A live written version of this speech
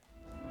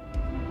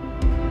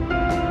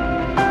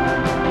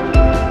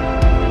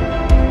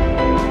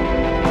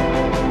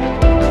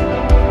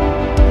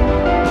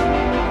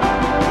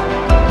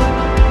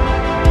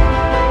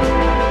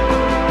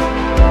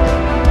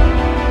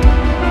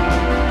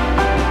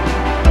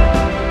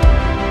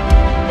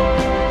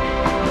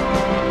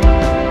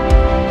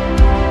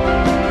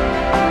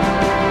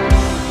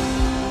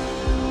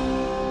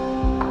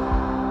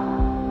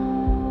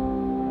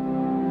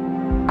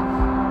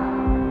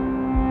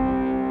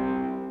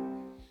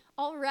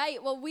All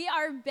right, well, we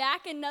are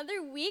back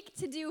another week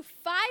to do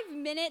 5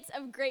 minutes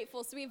of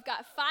grateful. So we've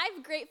got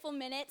 5 grateful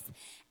minutes.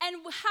 And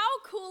how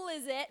cool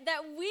is it that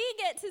we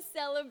get to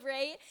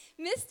celebrate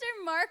Mr.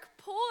 Mark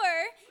Poor,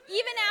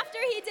 even after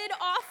he did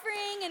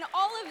offering and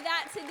all of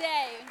that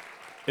today?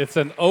 It's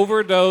an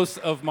overdose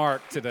of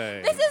Mark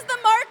today. This is the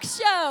Mark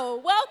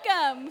Show.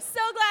 Welcome. So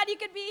glad you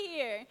could be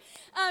here.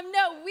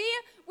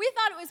 We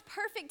thought it was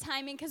perfect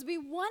timing because we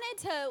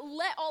wanted to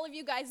let all of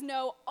you guys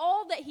know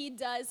all that he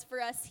does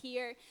for us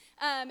here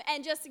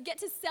and just get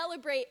to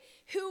celebrate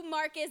who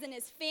Mark is and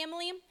his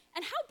family.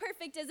 And how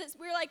perfect is it?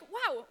 We're like,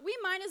 wow, we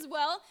might as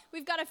well.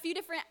 We've got a few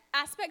different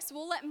aspects. So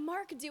we'll let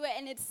Mark do it,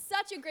 and it's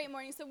such a great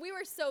morning. So we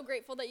were so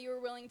grateful that you were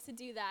willing to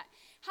do that.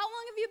 How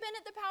long have you been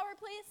at the Power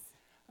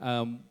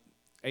Place?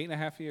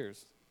 8.5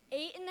 years.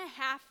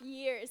 8.5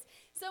 years.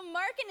 So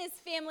Mark and his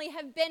family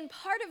have been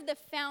part of the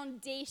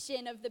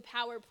foundation of the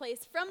Power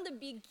Place from the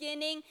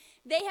beginning.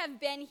 They have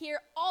been here,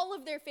 all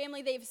of their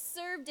family. They've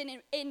served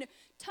in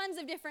tons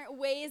of different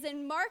ways.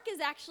 And Mark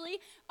is actually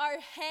our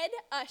head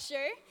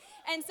usher.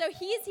 And so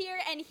he's here,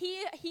 and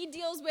he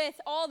deals with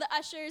all the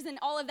ushers and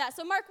all of that.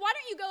 So Mark, why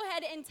don't you go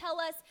ahead and tell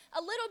us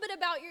a little bit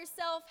about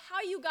yourself,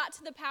 how you got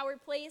to the Power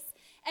Place,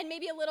 and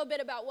maybe a little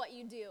bit about what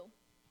you do.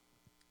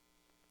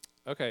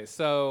 Okay,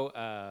 so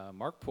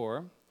Mark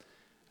Poor.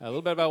 A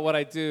little bit about what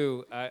I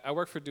do. I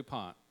work for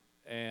DuPont,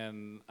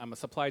 and I'm a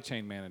supply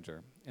chain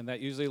manager, and that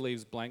usually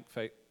leaves blank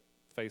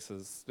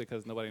faces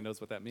because nobody knows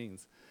what that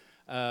means.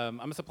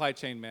 I'm a supply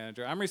chain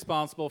manager. I'm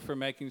responsible for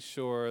making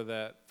sure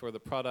that for the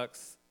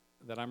products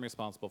that I'm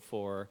responsible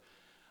for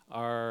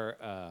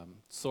are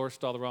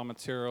sourced, all the raw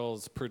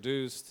materials,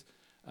 produced,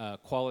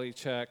 quality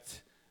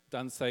checked,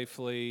 done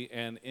safely,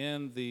 and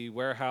in the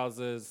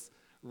warehouses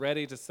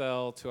ready to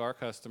sell to our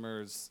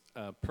customers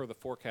per the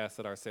forecast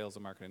that our sales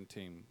and marketing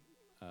team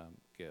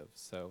gives.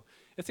 So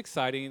it's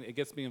exciting. It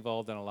gets me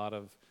involved in a lot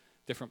of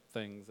different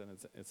things, and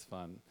it's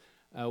fun.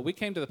 We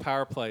came to the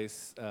Power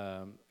Place.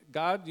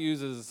 God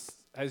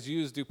has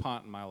used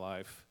DuPont in my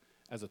life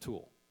as a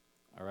tool,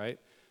 all right?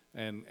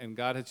 And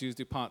God has used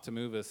DuPont to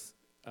move us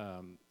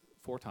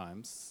 4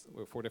 times.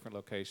 We're 4 different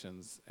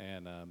locations.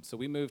 And so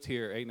we moved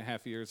here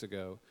 8.5 years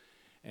ago.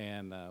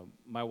 And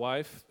my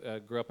wife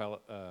grew up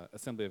at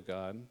Assembly of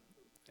God,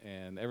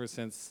 and ever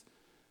since,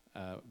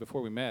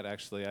 before we met,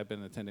 actually, I've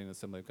been attending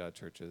Assembly of God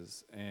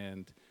churches.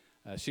 And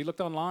she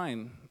looked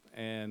online,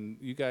 and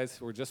you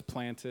guys were just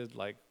planted,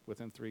 like,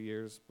 within 3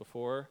 years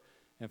before,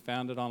 and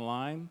found it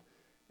online.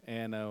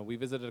 And we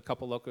visited a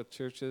couple local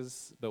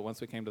churches, but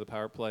once we came to the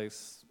Power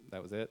Place,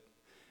 that was it.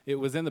 It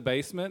was in the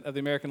basement of the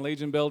American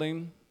Legion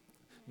building.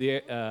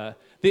 The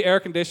air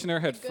conditioner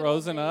had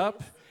frozen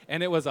up.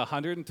 And it was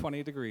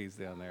 120 degrees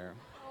down there.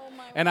 Oh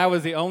my and I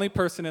was the only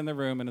person in the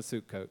room in a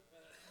suit coat.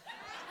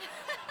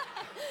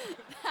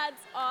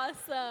 That's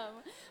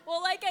awesome.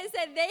 Well, like I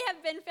said, they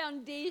have been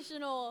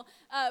foundational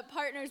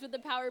partners with the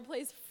Power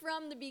Place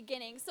from the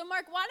beginning. So,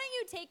 Mark, why don't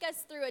you take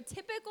us through a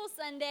typical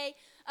Sunday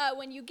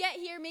when you get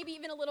here, maybe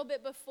even a little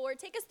bit before.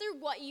 Take us through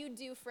what you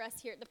do for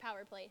us here at the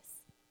Power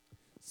Place.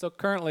 So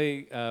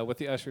currently, with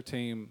the usher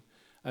team,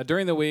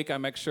 during the week, I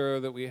make sure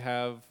that we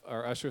have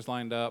our ushers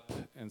lined up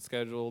and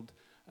scheduled.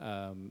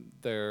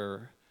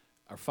 There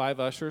are 5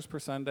 ushers per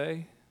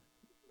Sunday,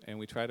 and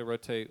we try to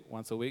rotate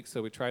once a week,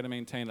 so we try to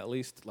maintain at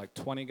least like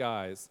 20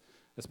 guys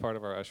as part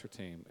of our usher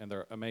team, and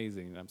they're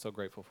amazing. I'm so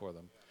grateful for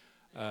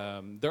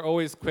them. They're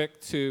always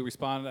quick to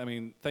respond. I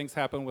mean, things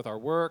happen with our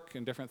work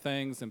and different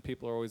things, and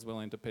people are always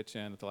willing to pitch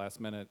in at the last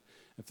minute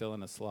and fill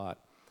in a slot.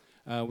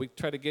 We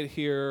try to get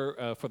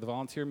here for the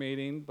volunteer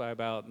meeting by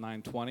about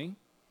 9:20,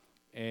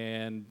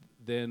 and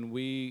then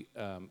we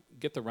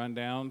get the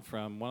rundown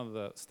from one of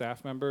the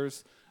staff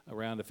members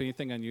around if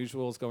anything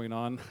unusual is going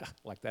on,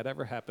 like that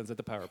ever happens at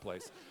the Power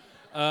Place.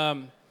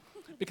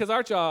 Because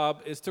our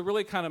job is to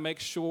really kind of make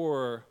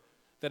sure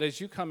that as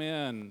you come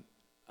in,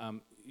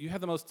 you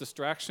have the most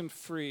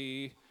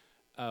distraction-free,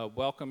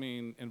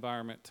 welcoming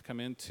environment to come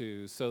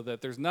into so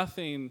that there's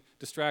nothing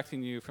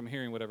distracting you from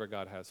hearing whatever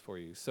God has for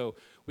you. So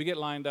we get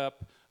lined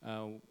up,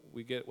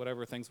 we get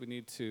whatever things we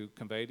need to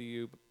convey to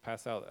you,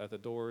 pass out at the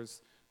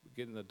doors, we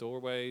get in the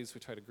doorways, we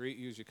try to greet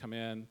you as you come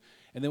in,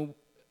 and then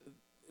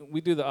we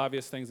do the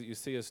obvious things that you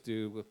see us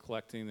do with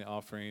collecting the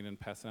offering and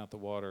passing out the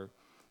water.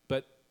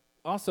 But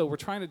also, we're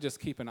trying to just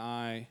keep an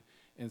eye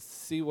and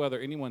see whether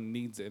anyone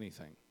needs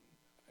anything.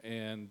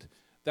 And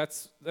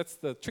that's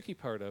the tricky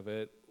part of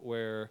it,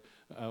 where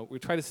we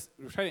try to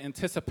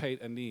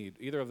anticipate a need,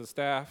 either of the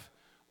staff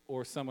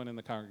or someone in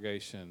the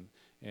congregation.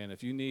 And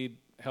if you need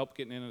help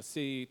getting in a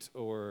seat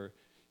or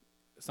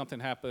something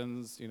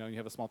happens, you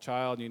have a small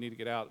child and you need to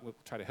get out, we'll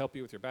try to help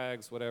you with your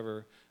bags,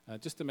 whatever,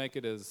 just to make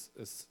it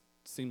as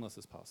seamless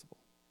as possible.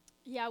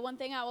 Yeah, one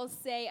thing I will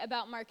say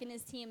about Mark and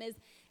his team is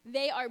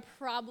they are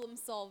problem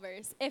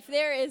solvers. If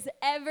there is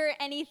ever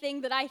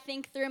anything that I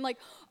think through, I'm like,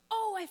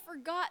 oh, I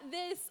forgot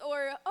this,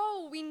 or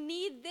oh, we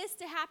need this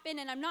to happen,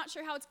 and I'm not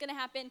sure how it's going to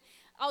happen,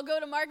 I'll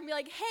go to Mark and be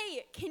like,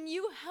 hey, can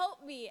you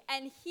help me?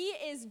 And he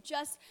is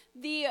just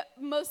the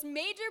most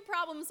major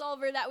problem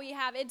solver that we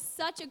have. It's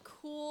such a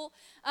cool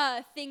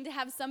thing to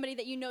have somebody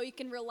that you know you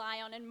can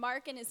rely on. And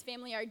Mark and his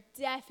family are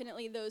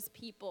definitely those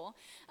people.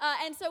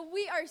 And so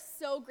we are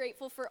so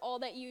grateful for all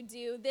that you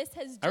do. This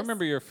has just... I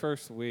remember your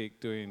first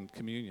week doing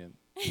communion.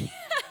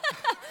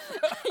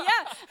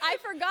 Yeah, I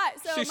forgot.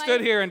 So she stood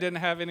here and didn't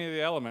have any of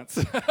the elements.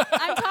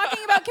 I'm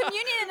talking about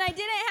communion, and I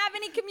didn't have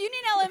any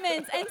communion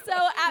elements. And so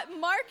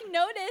Mark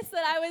noticed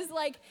that I was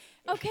like,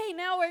 okay,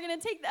 now we're going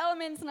to take the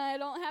elements, and I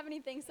don't have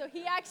anything. So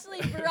he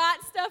actually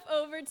brought stuff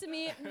over to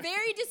me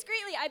very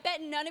discreetly. I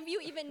bet none of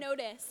you even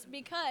noticed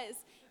because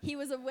he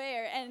was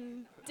aware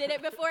and did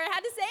it before I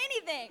had to say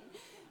anything.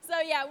 So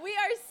yeah, we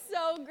are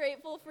so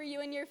grateful for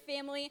you and your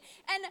family.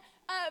 And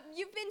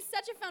you've been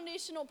such a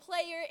foundational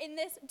player in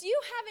this. Do you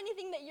have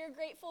anything that you're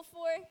grateful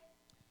for?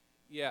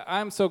 Yeah,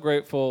 I'm so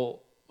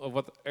grateful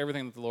of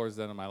everything that the Lord's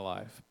done in my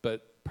life.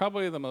 But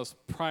probably the most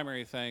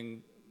primary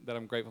thing that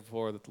I'm grateful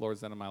for that the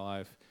Lord's done in my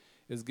life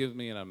is give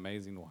me an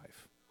amazing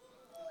wife.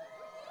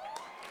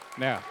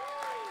 Now,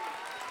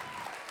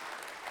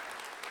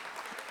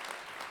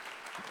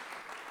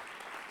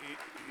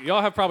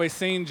 y'all have probably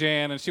seen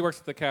Jan, and she works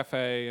at the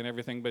cafe and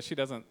everything, but she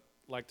doesn't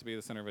like to be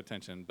the center of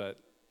attention. But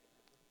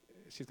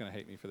she's going to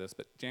hate me for this,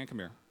 but Jan, come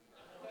here.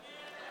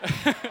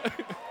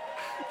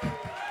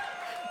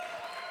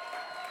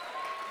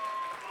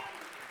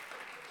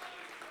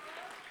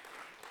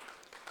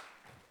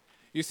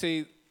 You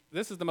see,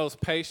 this is the most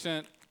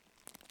patient,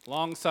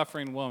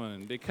 long-suffering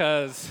woman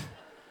because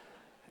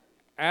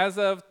as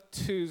of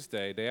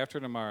Tuesday, day after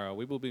tomorrow,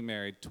 we will be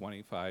married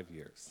 25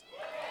 years.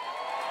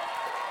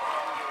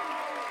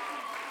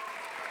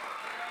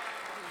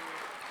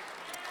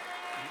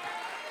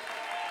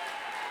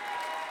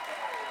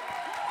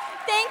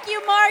 Thank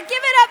you, Mark.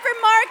 Give it up for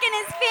Mark and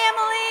his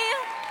family.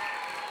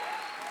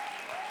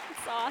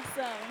 It's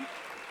awesome.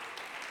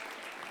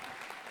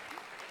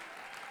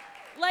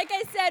 Like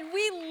I said,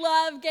 we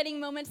love getting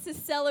moments to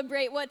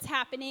celebrate what's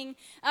happening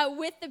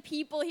with the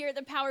people here at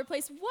the Power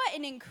Place. What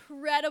an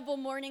incredible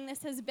morning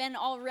this has been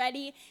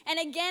already. And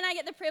again, I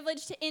get the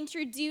privilege to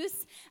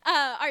introduce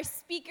our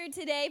speaker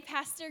today,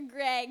 Pastor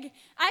Greg.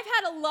 I've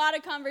had a lot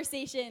of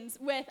conversations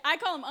with, I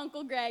call him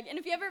Uncle Greg. And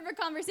if you ever have a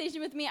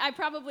conversation with me, I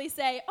probably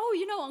say, oh,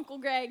 you know Uncle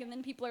Greg. And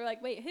then people are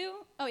like, wait, who?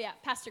 Oh, yeah,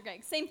 Pastor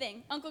Greg. Same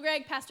thing. Uncle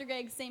Greg, Pastor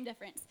Greg, same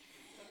difference.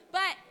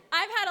 But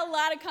I've had a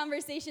lot of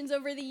conversations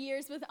over the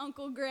years with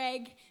Uncle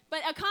Greg, but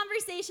a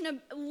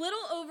conversation a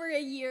little over a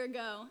year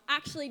ago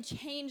actually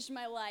changed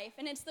my life.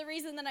 And it's the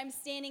reason that I'm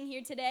standing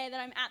here today, that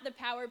I'm at the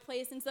Power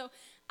Place. And so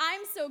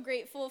I'm so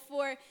grateful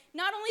for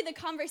not only the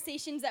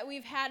conversations that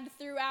we've had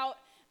throughout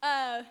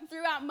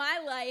my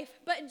life,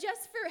 but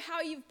just for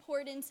how you've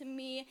poured into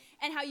me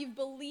and how you've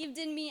believed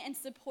in me and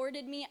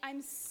supported me.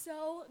 I'm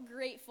so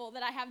grateful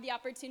that I have the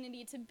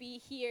opportunity to be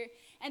here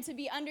and to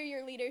be under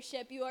your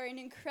leadership. You are an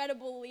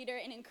incredible leader,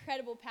 an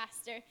incredible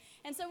pastor.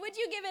 And so would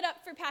you give it up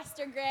for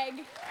Pastor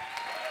Greg?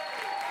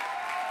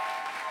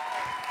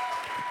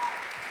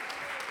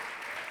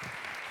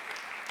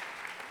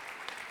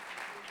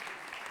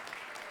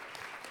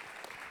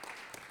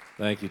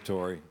 Thank you,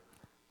 Tori.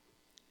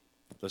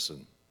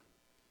 Listen.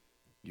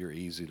 You're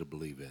easy to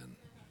believe in.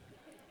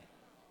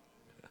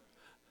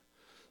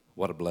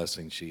 What a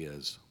blessing she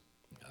is.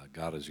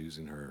 God is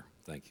using her.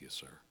 Thank you,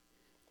 sir.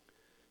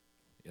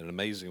 In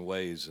amazing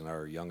ways in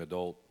our young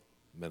adult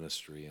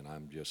ministry, and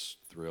I'm just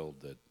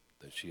thrilled that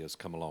she has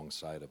come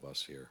alongside of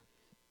us here.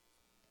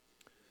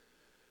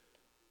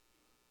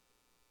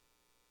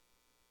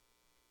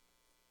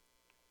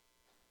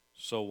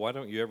 So why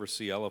don't you ever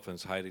see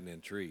elephants hiding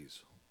in trees?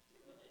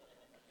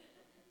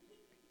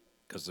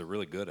 Because they're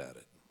really good at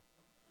it.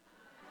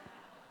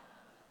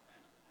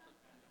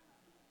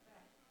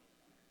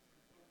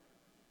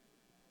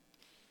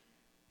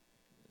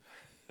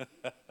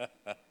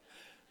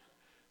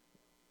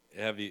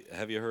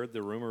 Have you heard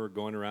the rumor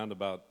going around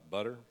about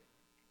butter?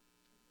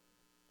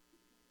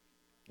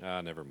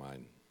 Never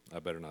mind. I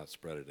better not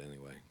spread it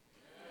anyway.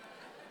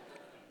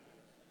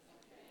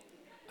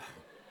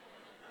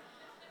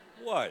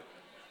 What?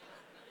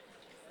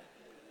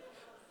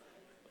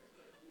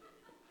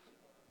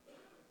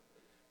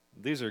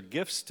 These are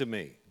gifts to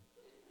me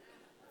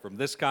from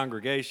this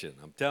congregation,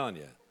 I'm telling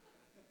you.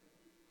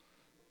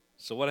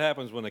 So what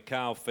happens when a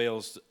cow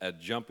fails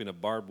at jumping a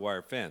barbed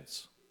wire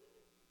fence?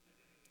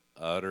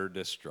 Utter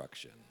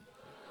destruction.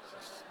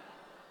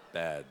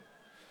 Bad.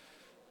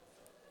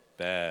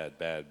 Bad,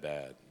 bad,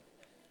 bad.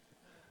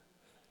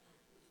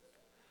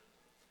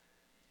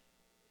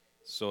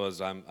 So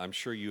as I'm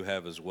sure you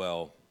have as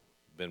well,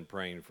 been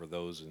praying for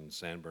those in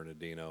San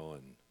Bernardino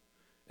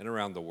and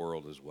around the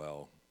world as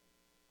well.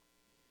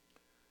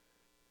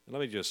 And let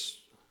me just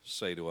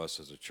say to us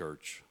as a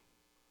church,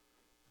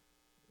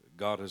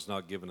 God has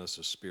not given us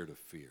a spirit of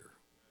fear.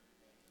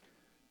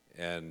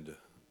 And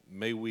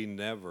may we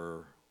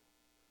never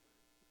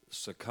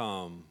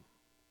succumb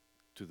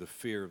to the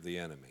fear of the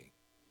enemy.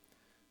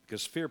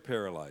 Because fear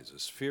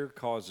paralyzes. Fear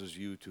causes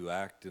you to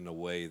act in a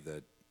way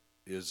that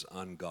is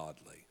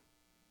ungodly.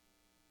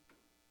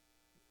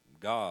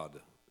 God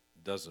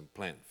doesn't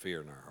plant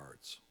fear in our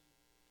hearts.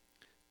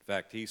 In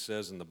fact, he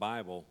says in the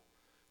Bible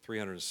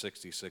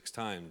 366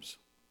 times,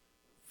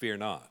 fear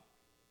not.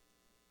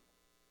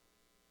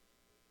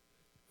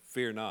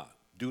 Fear not.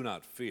 Do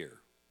not fear.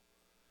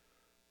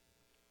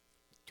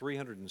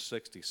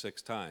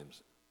 366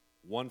 times,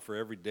 one for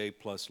every day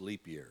plus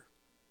leap year.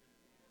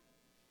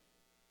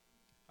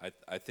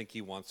 I think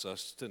he wants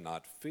us to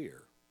not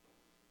fear.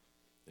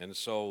 And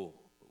so,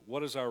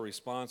 what is our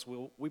response?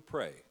 We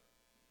pray.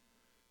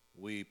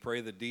 We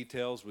pray the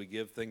details, we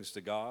give things to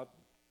God,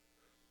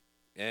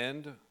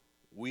 and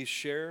we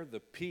share the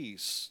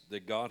peace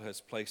that God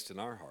has placed in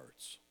our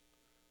hearts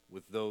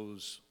with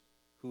those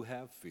who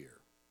have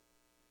fear.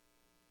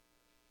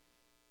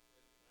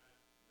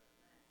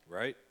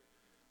 Right?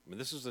 I mean,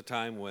 this is the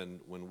time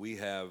when we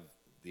have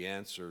the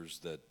answers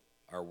that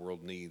our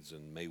world needs,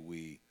 and may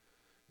we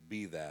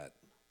be that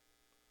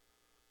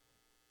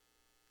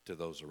to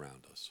those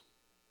around us.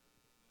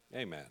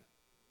 Amen.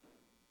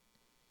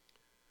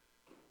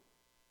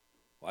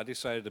 Well, I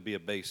decided to be a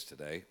bass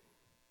today,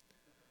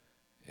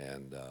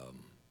 and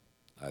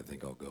I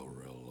think I'll go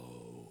real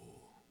low.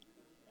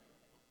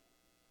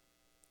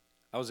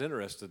 I was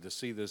interested to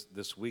see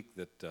this week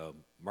that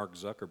Mark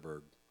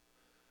Zuckerberg,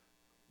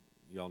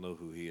 y'all know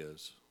who he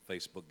is,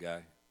 Facebook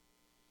guy.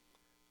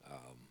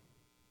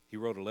 He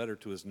wrote a letter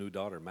to his new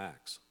daughter,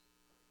 Max.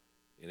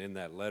 And in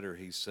that letter,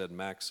 he said,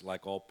 Max,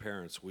 like all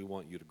parents, we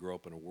want you to grow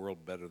up in a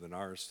world better than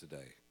ours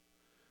today.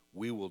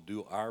 We will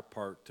do our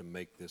part to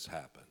make this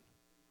happen.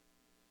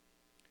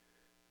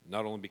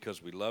 Not only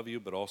because we love you,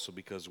 but also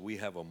because we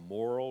have a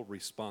moral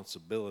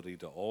responsibility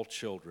to all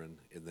children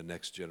in the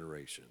next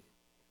generation.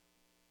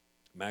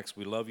 Max,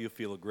 we love you,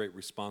 feel a great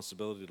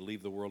responsibility to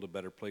leave the world a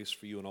better place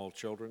for you and all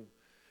children.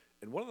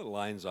 And one of the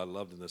lines I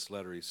loved in this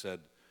letter, he said,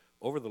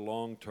 over the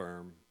long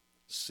term,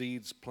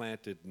 seeds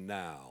planted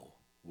now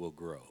will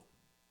grow.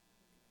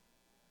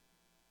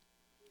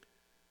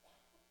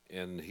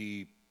 And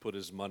he put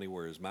his money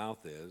where his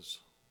mouth is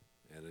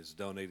and is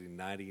donating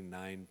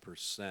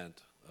 99%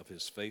 of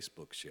his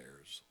Facebook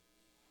shares,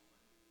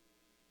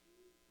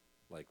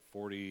 like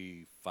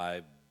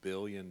 $45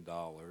 billion.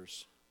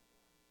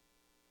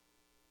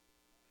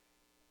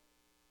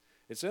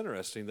 It's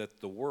interesting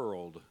that the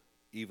world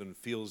even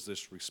feels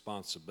this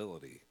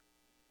responsibility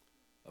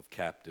of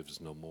captives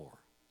no more.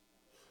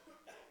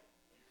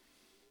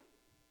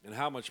 And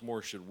how much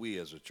more should we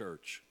as a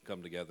church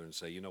come together and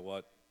say, you know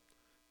what?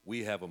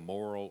 We have a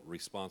moral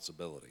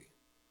responsibility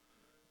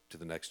to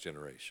the next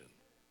generation.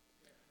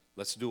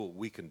 Let's do what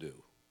we can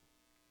do.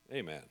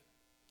 Amen.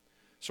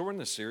 So we're in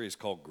this series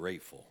called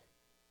Grateful.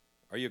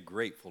 Are you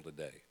grateful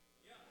today?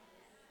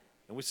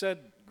 And we said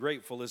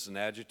grateful is an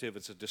adjective.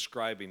 It's a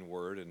describing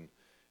word. And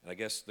I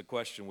guess the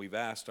question we've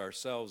asked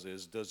ourselves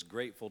is, does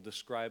grateful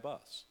describe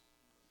us?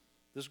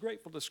 Does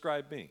grateful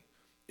describe me?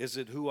 Is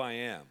it who I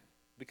am?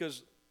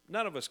 Because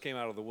none of us came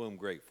out of the womb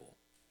grateful,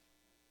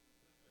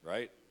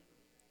 right?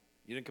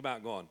 You didn't come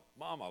out going,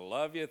 Mom, I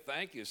love you.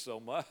 Thank you so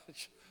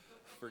much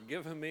for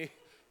giving me.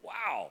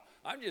 Wow,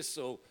 I'm just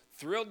so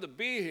thrilled to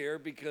be here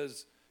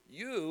because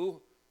you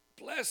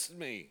blessed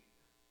me.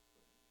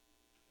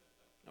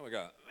 And we go,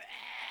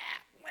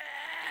 wah, wah,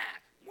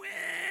 wah.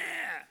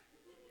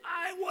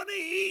 I want to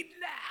eat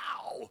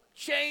now.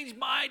 Change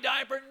my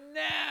diaper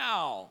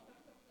now.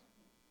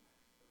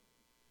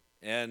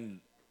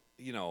 And,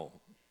 you know,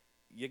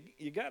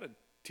 you got to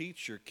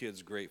teach your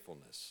kids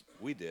gratefulness.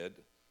 We did.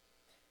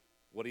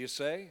 What do you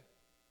say?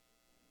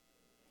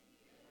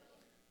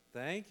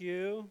 Thank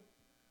you.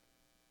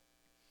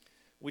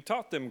 We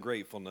taught them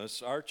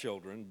gratefulness, our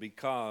children,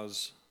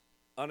 because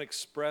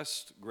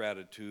unexpressed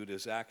gratitude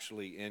is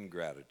actually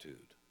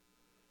ingratitude.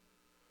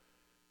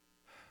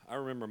 I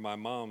remember my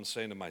mom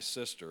saying to my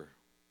sister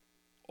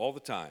all the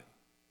time,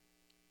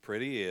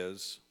 pretty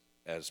is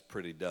as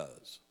pretty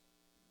does.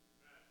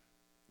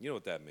 You know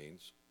what that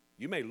means.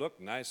 You may look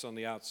nice on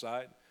the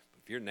outside, but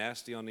if you're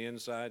nasty on the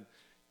inside,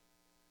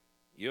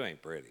 you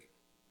ain't pretty.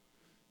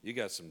 You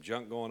got some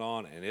junk going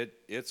on, and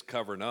it's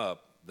covering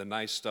up the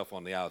nice stuff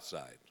on the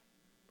outside,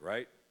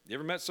 right? You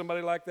ever met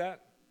somebody like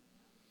that?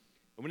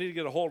 And we need to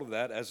get a hold of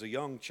that as a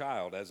young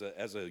child, as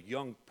a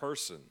young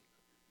person.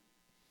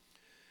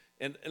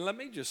 And let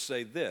me just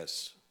say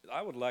this.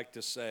 I would like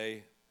to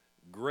say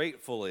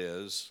grateful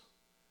is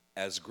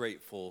as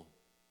grateful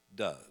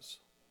does.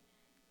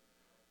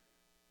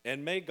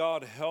 And may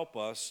God help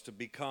us to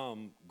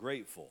become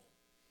grateful.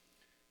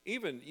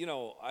 Even, you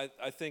know,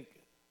 I think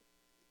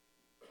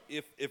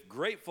if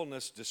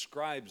gratefulness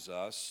describes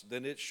us,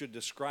 then it should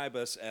describe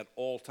us at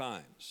all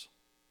times.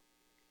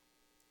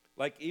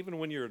 Like even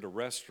when you're at a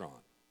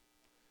restaurant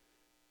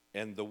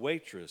and the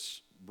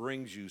waitress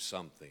brings you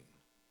something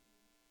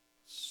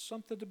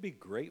to be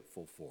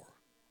grateful for.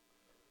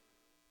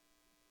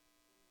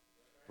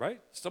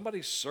 Right?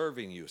 Somebody's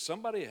serving you.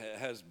 Somebody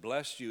has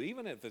blessed you,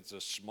 even if it's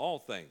a small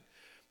thing.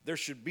 There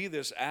should be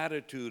this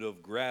attitude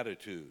of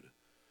gratitude.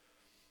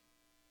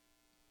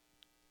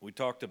 We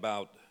talked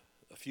about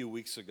a few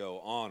weeks ago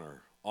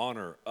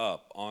honor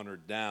up, honor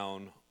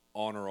down,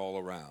 honor all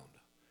around.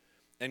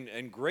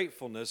 And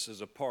gratefulness is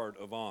a part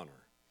of honor.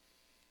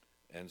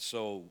 And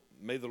so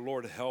may the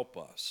Lord help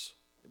us.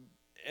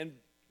 And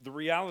the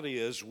reality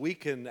is we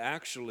can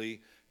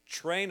actually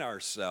train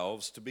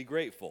ourselves to be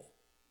grateful.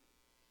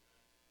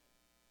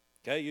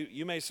 Okay,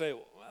 you may say,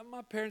 well,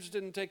 my parents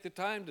didn't take the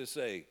time to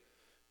say,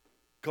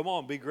 come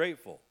on, be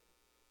grateful.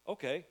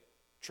 Okay,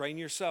 train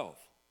yourself.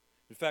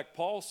 In fact,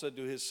 Paul said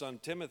to his son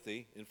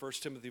Timothy in 1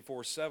 Timothy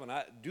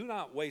 4:7, do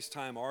not waste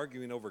time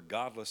arguing over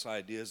godless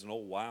ideas and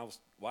old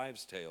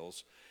wives'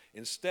 tales.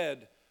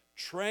 Instead,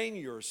 train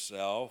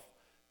yourself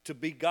to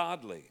be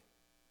godly.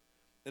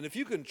 And if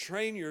you can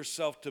train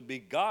yourself to be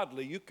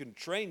godly, you can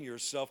train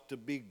yourself to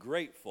be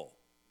grateful.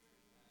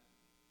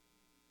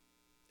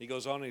 He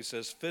goes on and he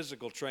says,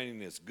 physical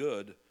training is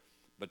good,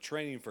 but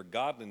training for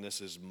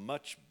godliness is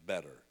much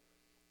better,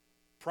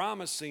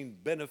 promising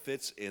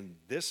benefits in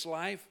this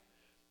life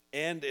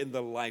and in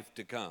the life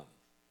to come.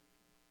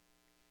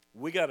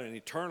 We got an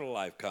eternal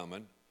life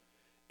coming,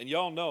 and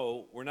y'all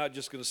know we're not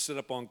just going to sit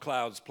up on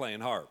clouds playing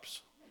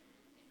harps,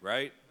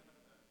 right?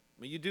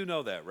 I mean, you do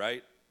know that,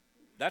 right?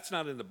 That's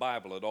not in the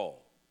Bible at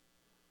all.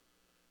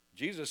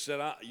 Jesus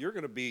said, you're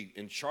going to be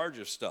in charge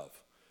of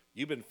stuff.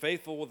 You've been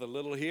faithful with a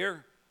little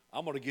here,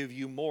 I'm going to give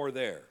you more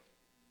there.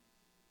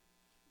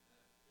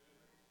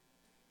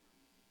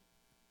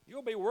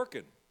 You'll be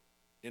working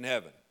in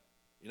heaven.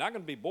 You're not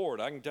going to be bored,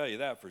 I can tell you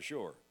that for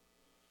sure.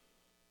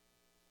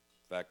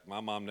 In fact, my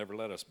mom never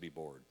let us be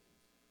bored.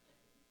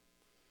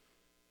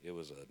 It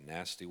was a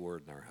nasty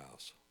word in our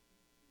house.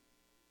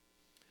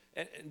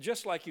 And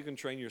just like you can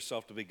train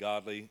yourself to be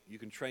godly, you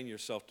can train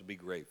yourself to be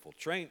grateful.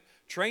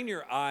 Train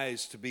your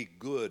eyes to be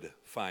good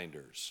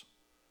finders.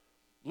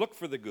 Look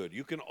for the good.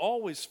 You can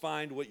always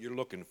find what you're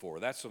looking for.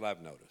 That's what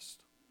I've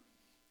noticed.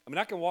 I mean,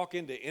 I can walk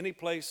into any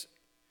place,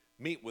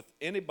 meet with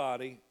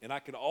anybody, and I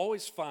can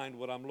always find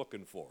what I'm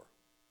looking for.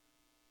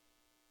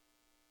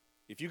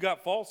 If you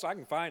got faults, I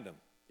can find them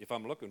if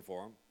I'm looking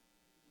for them.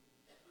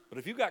 But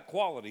if you got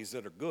qualities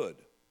that are good,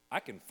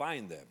 I can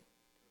find them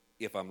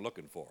if I'm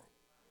looking for them.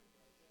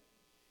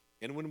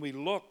 And when we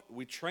look,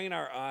 we train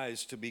our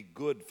eyes to be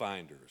good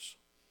finders.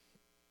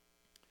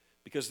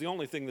 Because the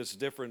only thing that's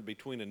different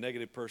between a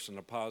negative person and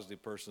a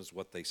positive person is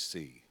what they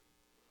see.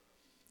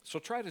 So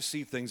try to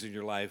see things in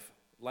your life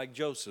like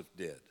Joseph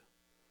did.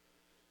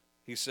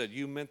 He said,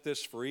 you meant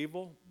this for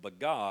evil, but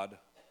God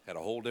had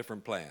a whole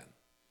different plan.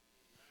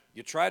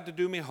 You tried to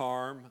do me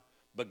harm,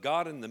 but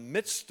God, in the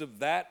midst of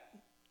that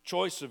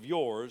choice of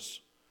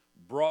yours,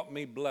 brought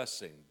me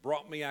blessing,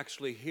 brought me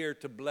actually here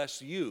to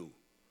bless you.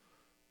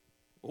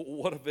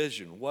 What a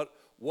vision,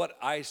 what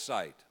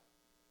eyesight.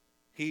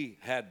 He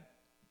had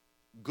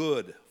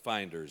good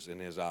finders in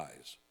his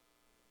eyes.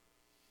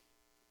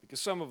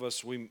 Because some of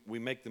us, we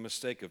make the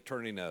mistake of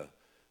turning a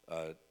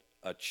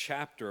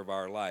chapter of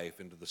our life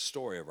into the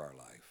story of our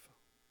life.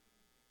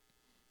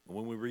 And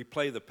when we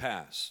replay the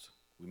past,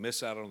 we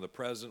miss out on the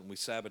present and we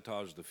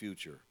sabotage the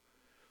future.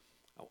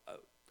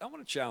 I want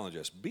to challenge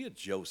us. Be a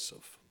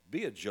Joseph.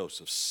 Be a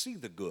Joseph. See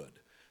the good.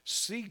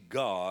 See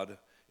God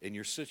in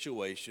your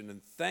situation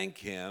and thank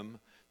him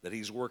that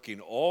he's working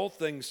all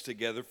things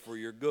together for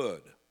your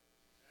good.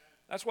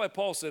 That's why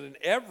Paul said, in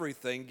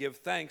everything give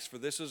thanks, for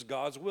this is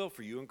God's will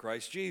for you in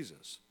Christ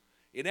Jesus.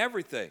 In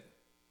everything.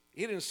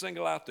 He didn't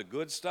single out the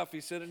good stuff.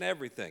 He said in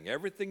everything.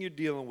 Everything you're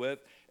dealing with,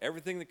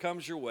 everything that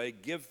comes your way,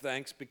 give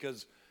thanks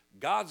because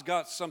God's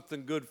got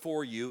something good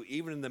for you,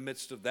 even in the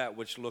midst of that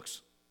which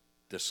looks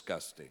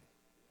disgusting.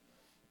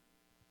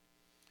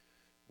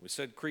 We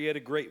said create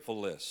a grateful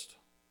list.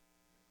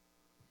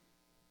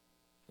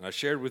 And I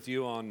shared with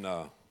you on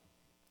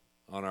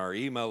our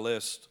email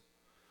list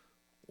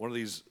one of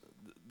these.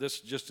 This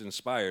just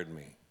inspired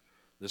me,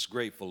 this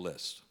grateful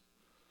list.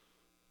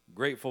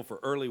 Grateful for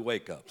early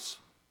wake-ups.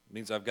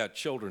 Means I've got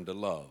children to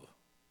love.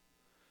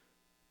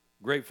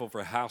 Grateful for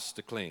a house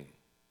to clean,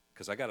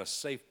 because I got a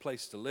safe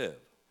place to live.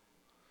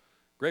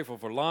 Grateful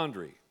for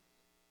laundry.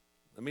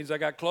 That means I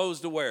got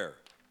clothes to wear.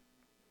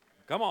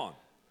 Come on.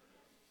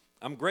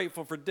 I'm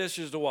grateful for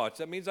dishes to wash.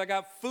 That means I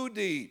got food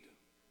to eat.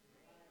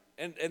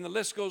 And the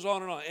list goes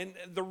on and on. And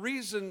the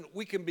reason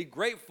we can be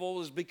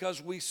grateful is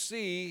because we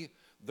see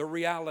the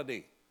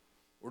reality.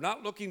 We're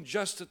not looking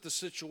just at the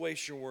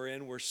situation we're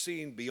in. We're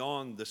seeing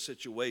beyond the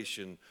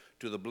situation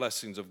to the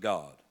blessings of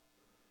God.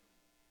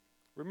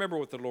 Remember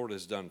what the Lord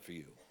has done for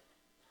you.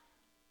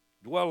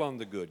 Dwell on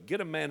the good. Get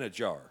a manna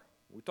jar.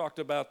 We talked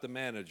about the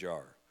manna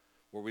jar,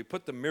 where we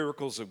put the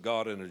miracles of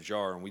God in a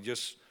jar and we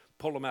just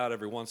pull them out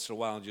every once in a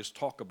while and just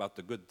talk about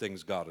the good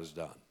things God has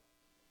done.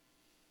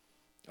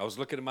 I was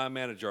looking at my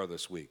manna jar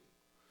this week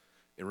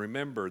and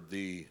remembered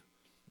the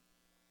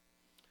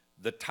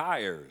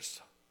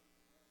tires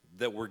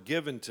that were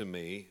given to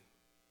me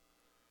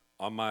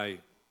on my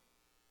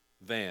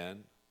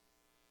van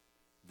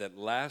that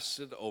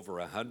lasted over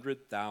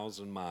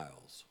 100,000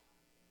 miles.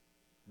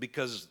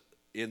 Because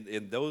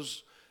in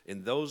those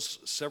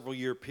several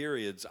year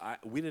periods,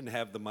 we didn't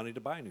have the money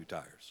to buy new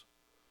tires.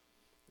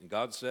 And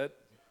God said,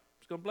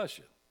 "I'm going to bless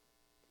you.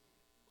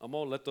 I'm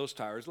going to let those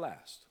tires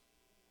last."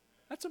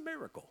 That's a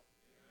miracle.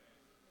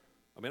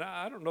 I mean,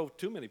 I don't know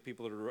too many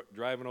people that are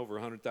driving over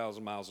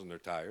 100,000 miles in their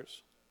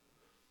tires.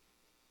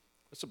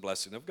 It's a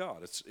blessing of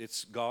God.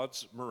 It's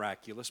God's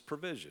miraculous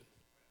provision.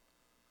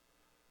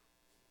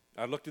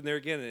 I looked in there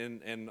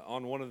again, and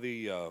on one of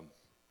the,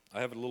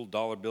 I have little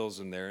dollar bills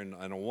in there, and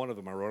on one of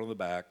them I wrote on the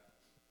back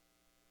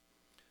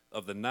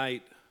of the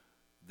night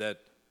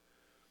that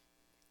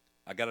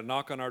I got a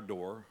knock on our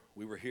door.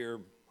 We were here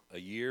a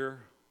year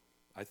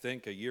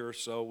or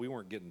so. We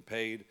weren't getting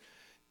paid,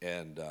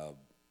 and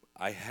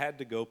I had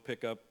to go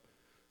pick up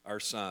our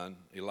son,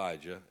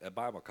 Elijah, at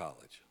Bible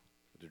college,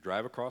 to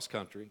drive across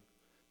country,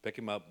 pick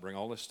him up, bring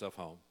all this stuff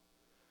home.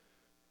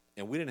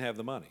 And we didn't have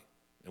the money.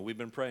 And we've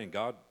been praying,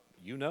 God,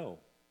 you know,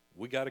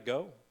 we got to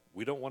go.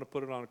 We don't want to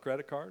put it on a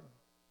credit card.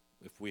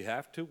 If we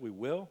have to, we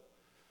will.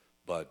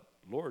 But,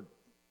 Lord,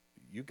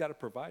 you got to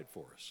provide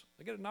for us.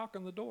 I get a knock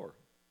on the door.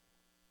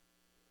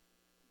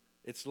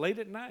 It's late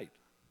at night.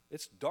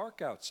 It's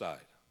dark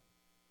outside.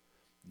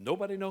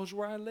 Nobody knows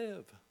where I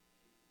live.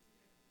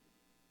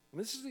 And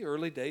this is the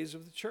early days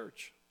of the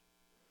church.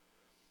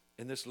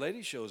 And this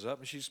lady shows up,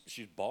 and she's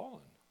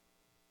bawling.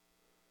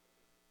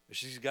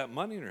 She's got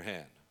money in her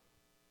hand.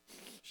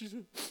 She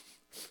said,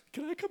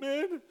 can I come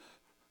in? I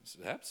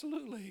said,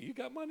 absolutely. You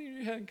got money in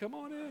your hand. Come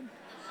on in.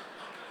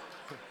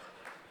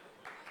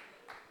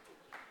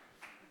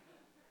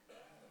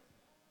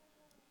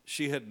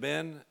 She had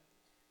been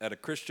at a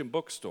Christian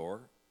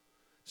bookstore,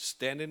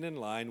 standing in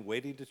line,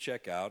 waiting to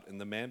check out, and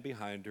the man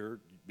behind her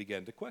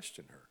began to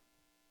question her.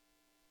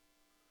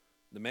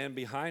 The man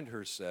behind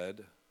her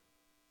said,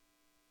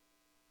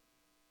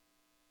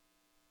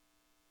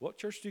 what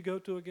church do you go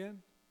to again?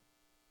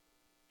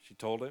 She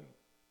told him.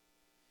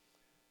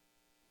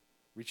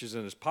 Reaches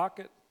in his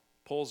pocket,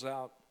 pulls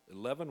out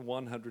 11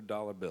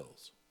 $100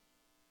 bills,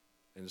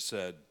 and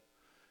said,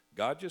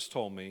 God just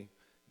told me,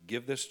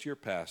 give this to your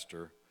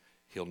pastor.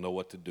 He'll know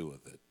what to do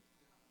with it.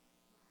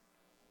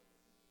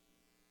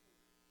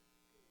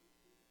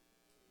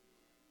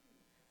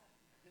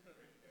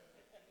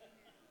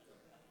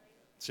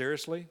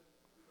 Seriously?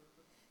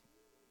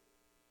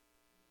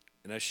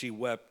 And as she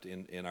wept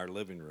in our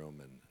living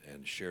room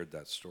and shared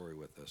that story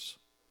with us,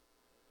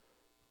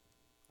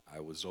 I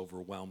was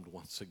overwhelmed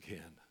once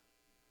again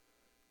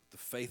with the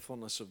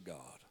faithfulness of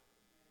God.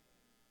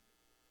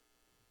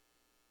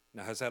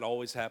 Now, has that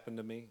always happened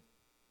to me?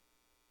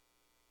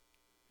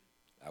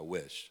 I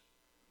wish.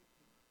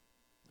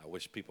 I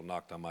wish people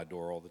knocked on my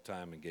door all the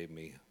time and gave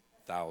me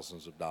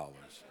thousands of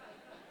dollars.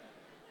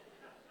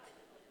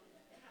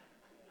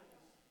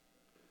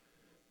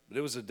 But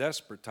it was a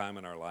desperate time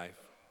in our life,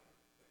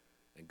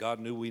 and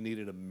God knew we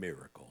needed a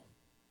miracle.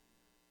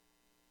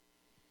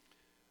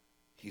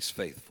 He's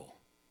faithful.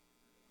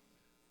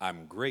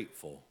 I'm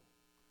grateful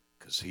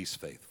because he's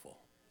faithful.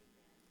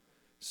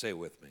 Say it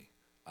with me.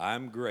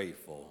 I'm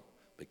grateful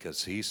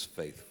because he's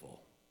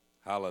faithful.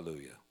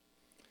 Hallelujah.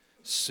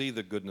 See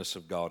the goodness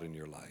of God in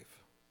your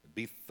life.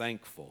 Be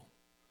thankful.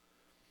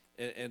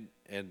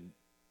 And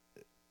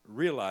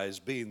realize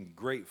being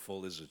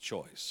grateful is a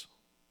choice.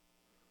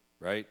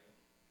 Right?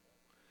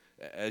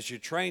 As you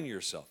train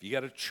yourself, you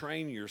got to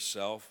train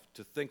yourself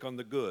to think on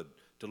the good,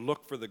 to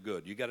look for the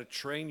good. You got to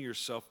train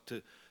yourself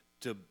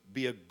to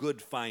be a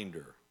good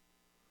finder.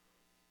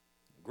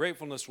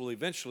 Gratefulness will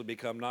eventually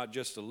become not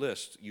just a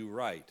list you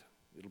write.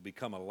 It'll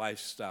become a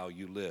lifestyle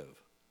you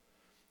live.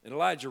 And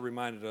Elijah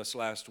reminded us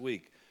last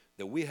week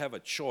that we have a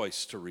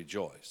choice to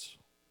rejoice.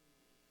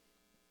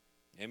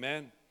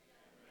 Amen?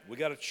 We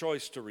got a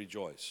choice to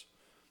rejoice.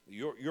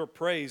 Your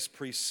praise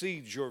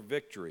precedes your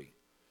victory.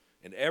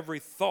 And every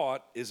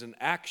thought is an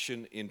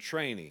action in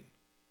training.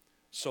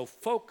 So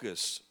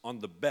focus on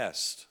the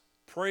best.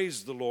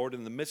 Praise the Lord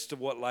in the midst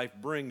of what life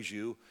brings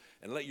you,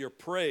 and let your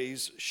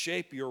praise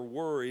shape your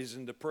worries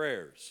into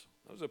prayers.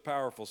 That was a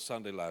powerful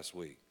Sunday last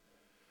week.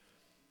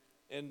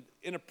 And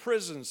in a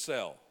prison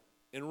cell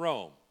in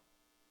Rome,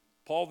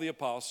 Paul the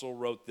Apostle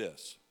wrote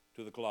this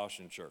to the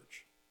Colossian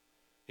church.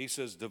 He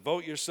says,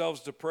 devote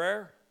yourselves to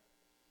prayer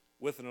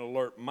with an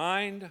alert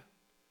mind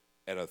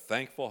and a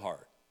thankful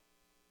heart.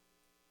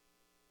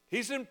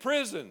 He's in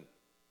prison.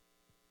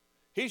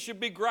 He should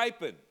be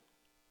griping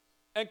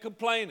and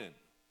complaining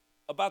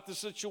about the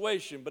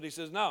situation. But he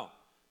says, no.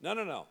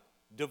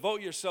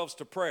 Devote yourselves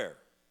to prayer.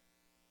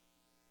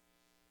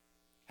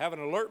 Have an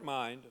alert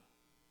mind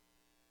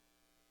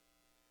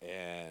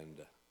and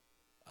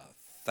a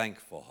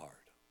thankful heart.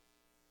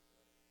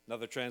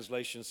 Another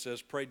translation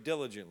says, pray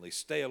diligently,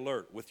 stay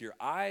alert, with your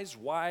eyes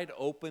wide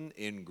open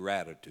in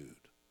gratitude.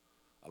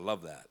 I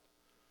love that.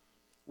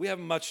 We have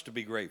much to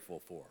be grateful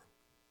for.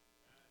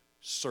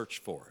 Search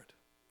for it.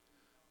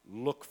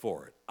 Look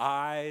for it.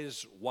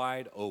 Eyes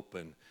wide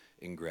open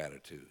in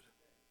gratitude.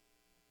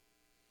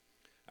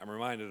 I'm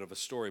reminded of a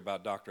story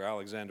about Dr.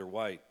 Alexander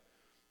White,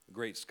 a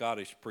great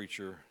Scottish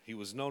preacher. He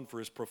was known for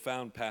his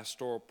profound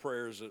pastoral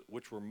prayers,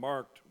 which were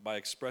marked by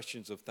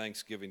expressions of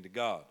thanksgiving to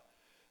God.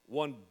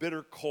 One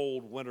bitter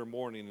cold winter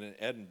morning in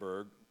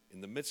Edinburgh,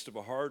 in the midst of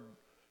a hard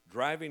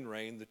driving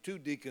rain, the two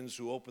deacons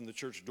who opened the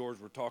church doors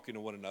were talking to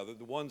one another.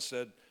 The one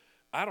said,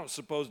 I don't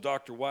suppose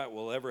Dr. White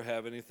will ever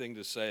have anything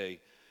to say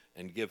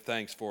and give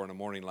thanks for in a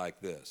morning like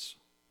this.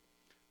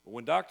 But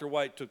when Dr.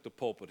 White took the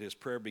pulpit, his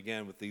prayer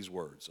began with these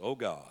words: "Oh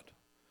God,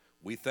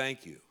 we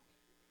thank you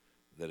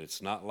that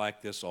it's not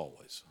like this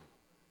always."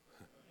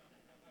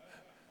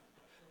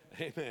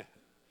 Amen.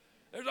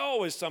 There's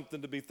always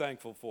something to be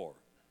thankful for.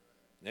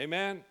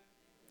 Amen.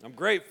 I'm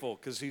grateful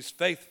because he's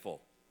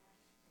faithful.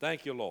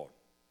 Thank you, Lord.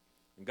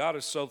 And God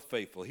is so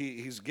faithful.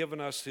 He's given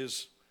us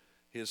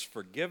his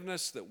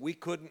forgiveness that we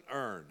couldn't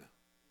earn.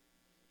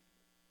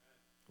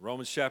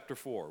 Romans chapter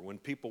 4, when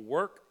people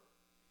work,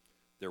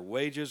 their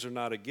wages are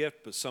not a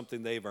gift, but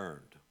something they've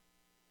earned.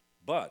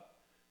 But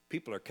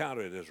people are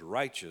counted as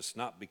righteous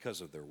not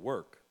because of their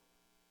work.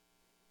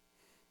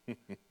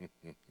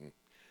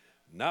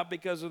 Not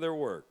because of their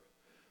work,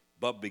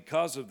 but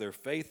because of their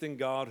faith in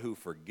God who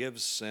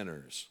forgives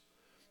sinners.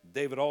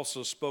 David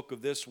also spoke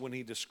of this when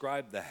he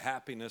described the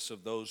happiness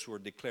of those who are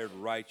declared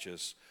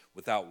righteous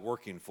without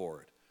working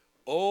for it.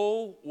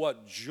 Oh,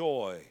 what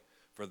joy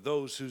for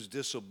those whose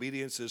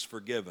disobedience is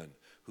forgiven,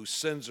 whose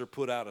sins are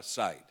put out of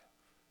sight.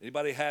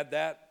 Anybody had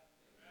that?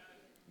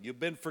 You've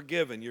been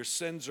forgiven. Your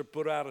sins are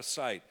put out of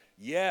sight.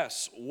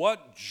 Yes,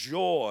 what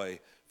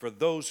joy for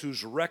those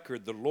whose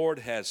record the Lord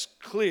has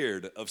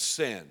cleared of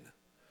sin.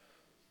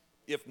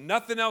 If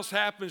nothing else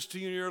happens to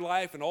you in your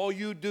life and all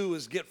you do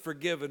is get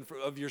forgiven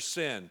of your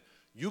sin,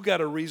 you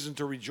got a reason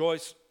to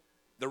rejoice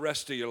the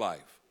rest of your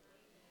life.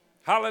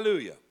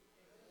 Hallelujah.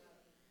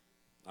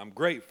 I'm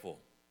grateful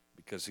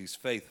because he's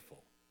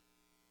faithful.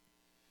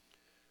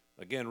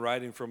 Again,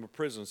 writing from a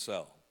prison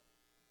cell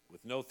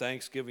with no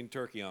Thanksgiving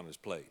turkey on his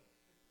plate.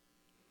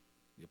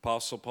 The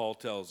Apostle Paul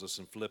tells us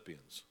in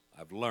Philippians,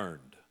 I've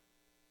learned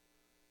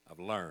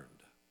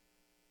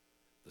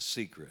the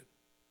secret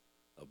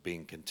of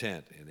being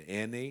content in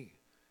any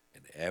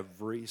and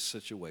every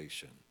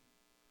situation,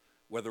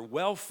 whether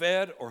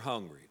well-fed or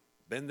hungry.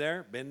 Been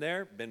there,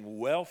 been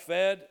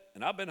well-fed,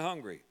 and I've been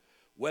hungry.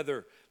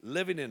 Whether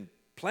living in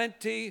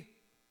plenty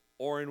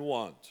or in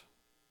want.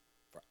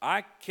 For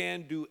I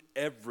can do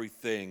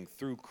everything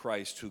through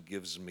Christ who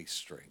gives me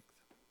strength.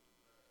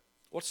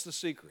 What's the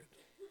secret?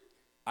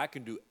 I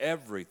can do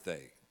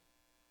everything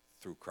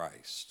through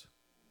Christ.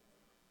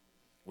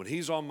 When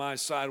he's on my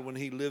side, when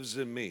he lives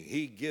in me,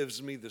 he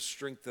gives me the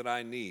strength that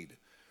I need.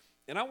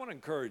 And I want to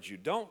encourage you,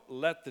 don't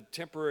let the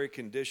temporary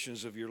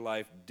conditions of your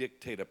life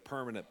dictate a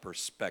permanent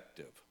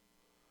perspective.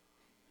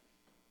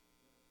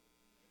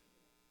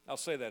 I'll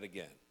say that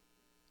again.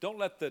 Don't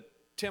let the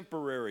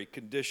temporary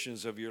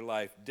conditions of your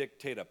life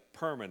dictate a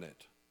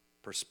permanent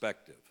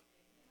perspective.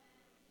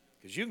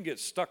 Because you can get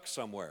stuck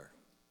somewhere.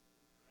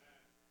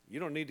 You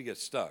don't need to get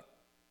stuck.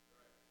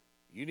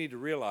 You need to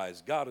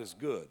realize God is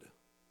good.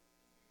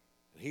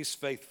 And he's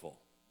faithful.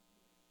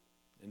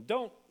 And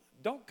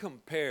don't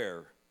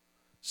compare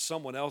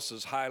someone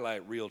else's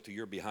highlight reel to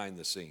your behind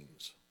the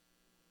scenes.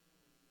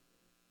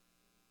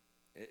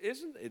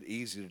 Isn't it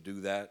easy to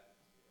do that?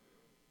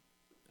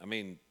 I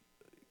mean,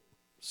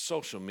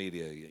 social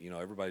media,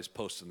 everybody's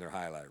posting their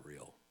highlight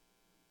reel.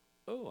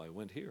 Oh, I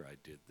went here, I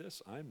did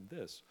this, I'm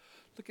this.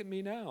 Look at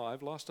me now,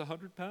 I've lost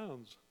 100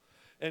 pounds.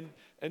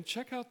 And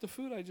check out the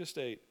food I just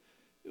ate.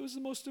 It was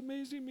the most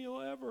amazing meal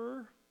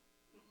ever.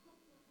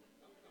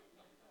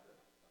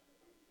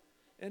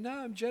 And now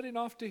I'm jetting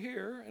off to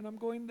here, and I'm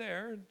going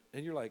there.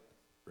 And you're like,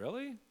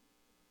 really?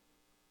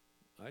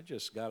 I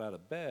just got out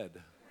of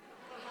bed.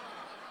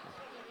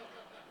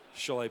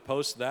 Shall I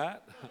post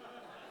that?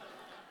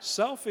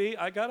 Selfie,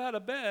 I got out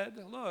of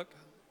bed. Look.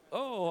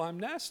 Oh, I'm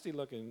nasty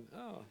looking.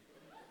 Oh.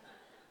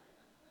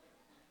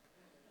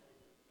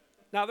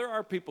 Now, there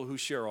are people who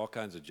share all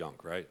kinds of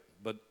junk, right?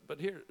 But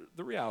here,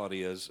 the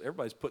reality is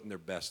everybody's putting their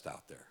best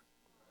out there.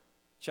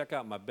 Check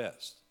out my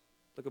best.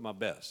 Look at my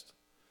best.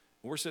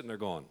 And we're sitting there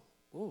going,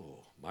 oh,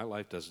 my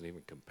life doesn't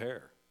even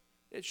compare.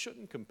 It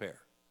shouldn't compare.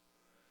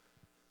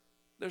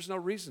 There's no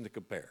reason to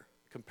compare.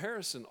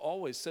 Comparison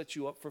always sets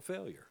you up for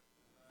failure.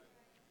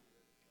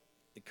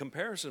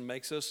 Comparison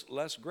makes us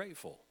less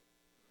grateful.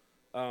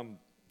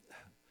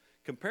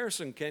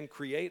 Comparison can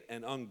create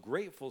an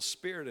ungrateful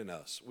spirit in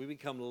us. We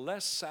become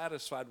less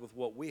satisfied with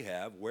what we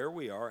have, where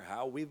we are,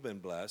 how we've been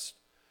blessed,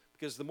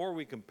 because the more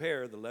we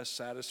compare, the less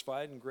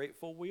satisfied and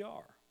grateful we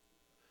are.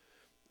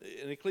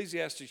 In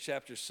Ecclesiastes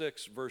chapter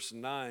 6, verse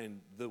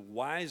 9, the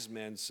wise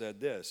man said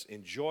this: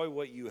 enjoy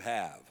what you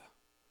have.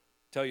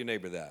 Tell your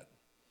neighbor that.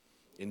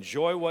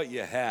 Enjoy what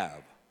you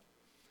have,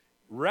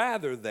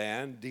 rather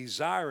than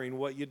desiring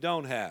what you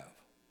don't have.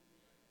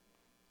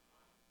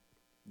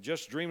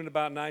 Just dreaming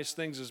about nice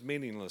things is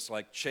meaningless,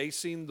 like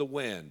chasing the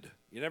wind.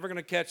 You're never going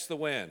to catch the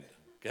wind,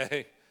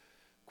 okay?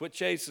 Quit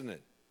chasing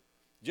it.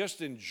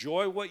 Just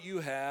enjoy what you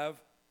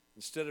have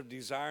instead of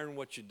desiring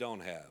what you don't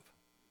have.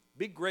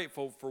 Be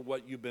grateful for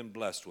what you've been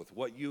blessed with,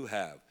 what you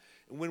have.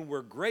 And when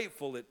we're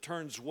grateful, it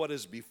turns what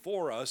is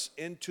before us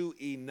into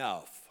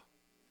enough.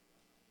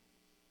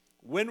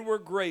 When we're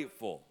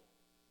grateful,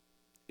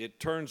 it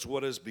turns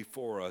what is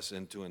before us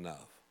into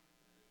enough.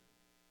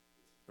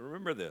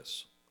 Remember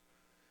this.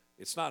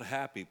 It's not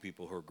happy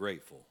people who are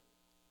grateful.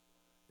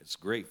 It's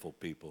grateful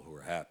people who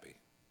are happy.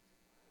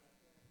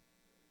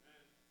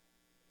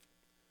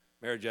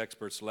 Marriage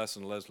experts Les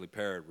and Leslie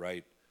Parrott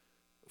write,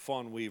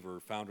 Fawn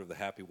Weaver, founder of the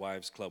Happy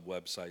Wives Club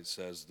website,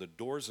 says, the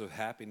doors of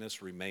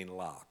happiness remain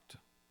locked.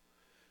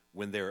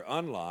 When they're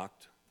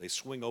unlocked, they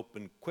swing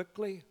open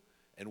quickly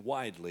and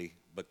widely,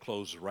 but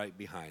close right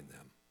behind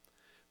them.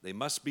 They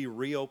must be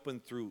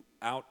reopened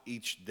throughout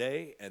each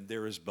day, and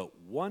there is but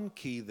one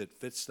key that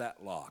fits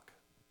that lock: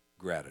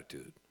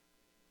 gratitude.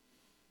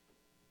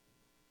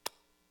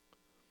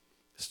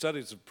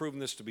 Studies have proven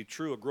this to be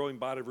true. A growing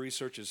body of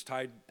research has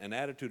tied an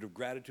attitude of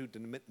gratitude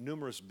to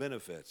numerous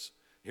benefits.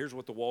 Here's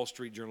what the Wall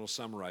Street Journal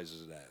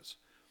summarizes it as.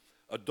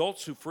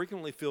 Adults who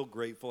frequently feel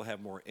grateful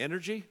have more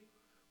energy,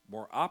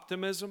 more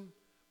optimism,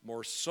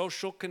 more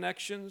social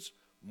connections,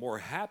 more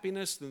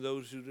happiness than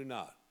those who do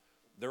not.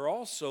 They're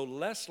also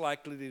less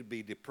likely to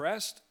be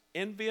depressed,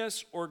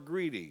 envious, or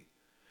greedy.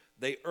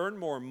 They earn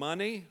more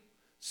money,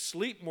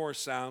 sleep more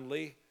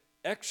soundly,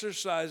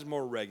 exercise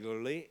more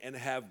regularly, and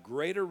have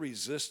greater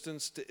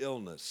resistance to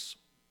illness.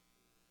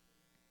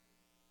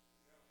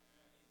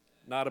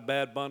 Not a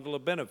bad bundle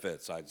of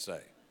benefits, I'd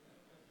say.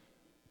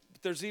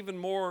 But there's even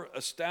more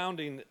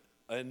astounding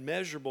and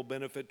measurable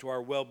benefit to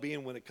our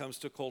well-being when it comes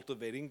to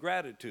cultivating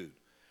gratitude.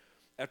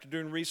 After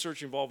doing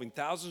research involving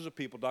thousands of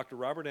people, Dr.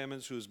 Robert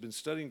Emmons, who has been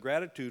studying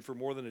gratitude for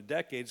more than a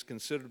decade, is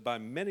considered by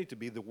many to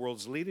be the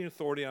world's leading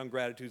authority on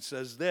gratitude,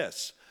 says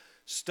this: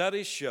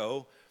 studies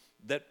show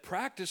that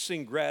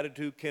practicing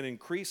gratitude can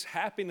increase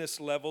happiness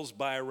levels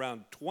by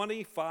around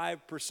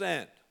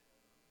 25%.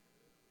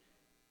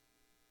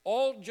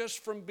 All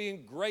just from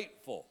being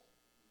grateful.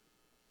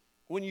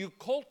 When you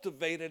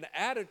cultivate an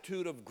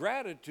attitude of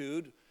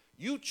gratitude,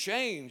 you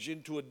change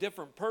into a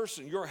different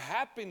person. Your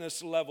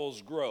happiness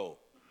levels grow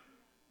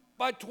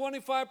by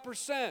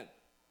 25%.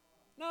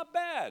 Not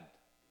bad,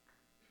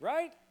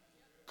 right?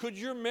 Could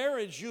your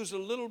marriage use a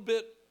little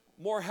bit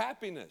more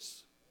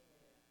happiness?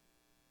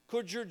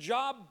 Could your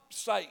job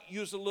site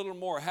use a little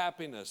more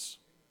happiness?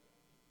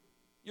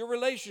 Your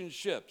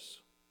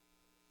relationships.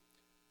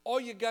 All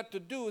you got to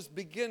do is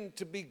begin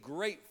to be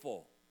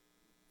grateful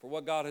for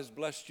what God has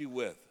blessed you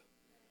with.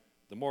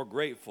 The more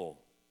grateful,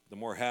 the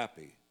more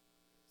happy.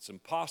 It's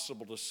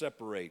impossible to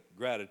separate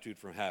gratitude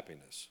from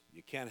happiness.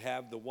 You can't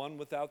have the one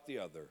without the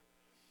other.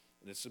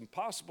 And it's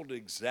impossible to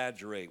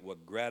exaggerate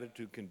what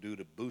gratitude can do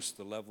to boost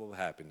the level of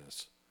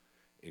happiness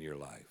in your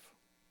life.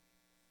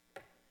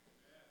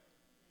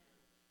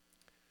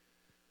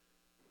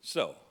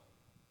 So,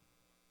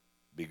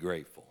 be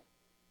grateful.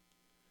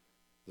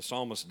 The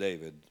psalmist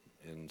David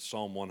in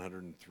Psalm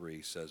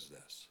 103 says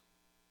this: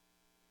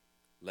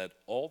 let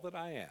all that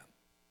I am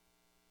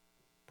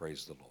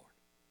praise the Lord.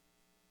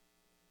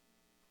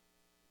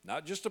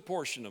 Not just a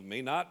portion of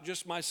me, not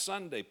just my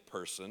Sunday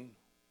person.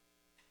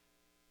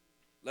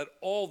 Let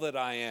all that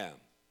I am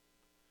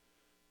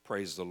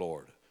praise the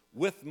Lord.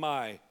 With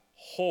my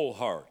whole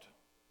heart,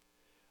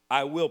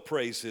 I will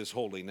praise his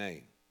holy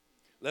name.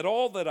 Let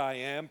all that I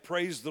am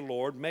praise the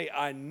Lord. May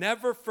I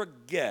never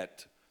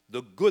forget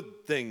the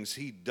good things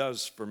he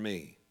does for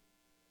me.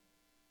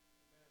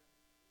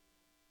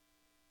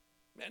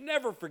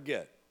 Never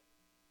forget.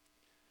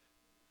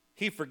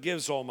 He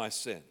forgives all my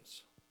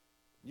sins.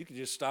 You can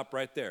just stop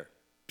right there.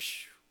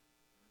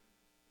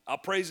 I'll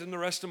praise him the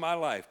rest of my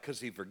life because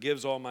he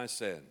forgives all my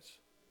sins.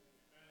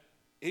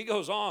 He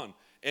goes on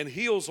and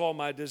heals all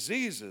my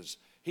diseases.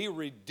 He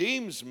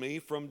redeems me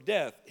from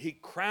death. He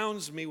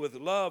crowns me with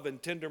love and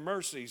tender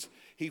mercies.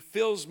 He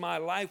fills my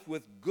life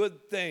with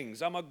good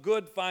things. I'm a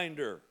good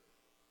finder.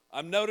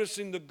 I'm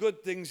noticing the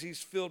good things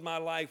he's filled my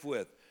life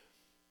with.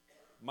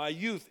 My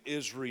youth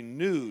is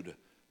renewed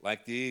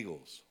like the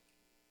eagles.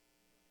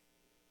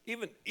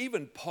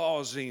 Even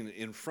pausing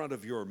in front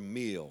of your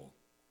meal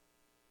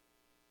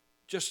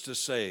just to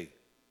say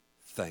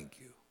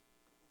thank you.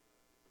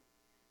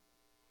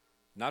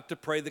 Not to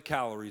pray the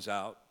calories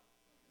out.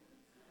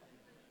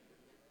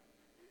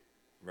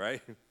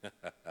 Right?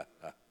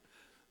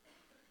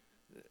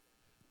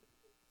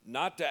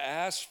 Not to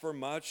ask for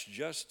much,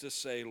 just to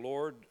say,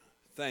 Lord,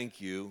 thank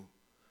you.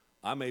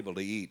 I'm able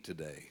to eat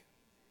today.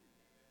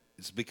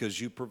 It's because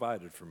you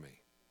provided for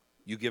me.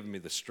 You've given me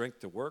the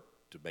strength to work,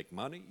 to make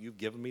money. You've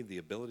given me the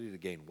ability to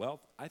gain wealth.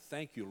 I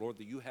thank you, Lord,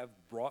 that you have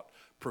brought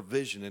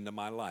provision into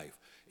my life.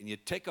 And you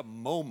take a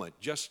moment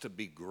just to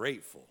be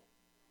grateful.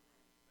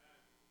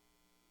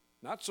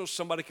 Not so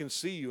somebody can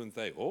see you and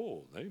think,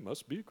 oh, they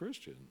must be a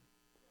Christian.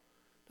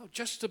 No,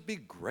 just to be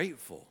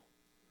grateful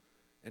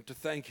and to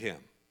thank him.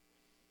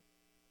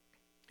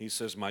 He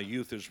says, my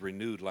youth is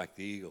renewed like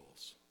the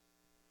eagles.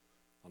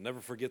 I'll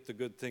never forget the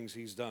good things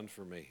he's done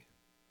for me.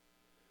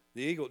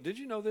 The eagle, did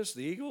you know this?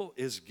 The eagle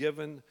is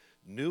given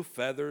new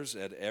feathers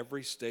at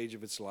every stage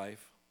of its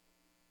life.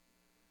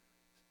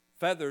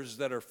 Feathers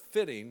that are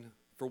fitting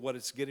for what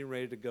it's getting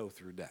ready to go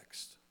through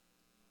next.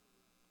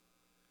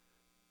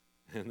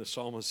 And the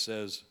psalmist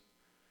says,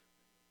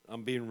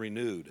 I'm being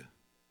renewed.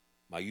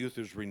 My youth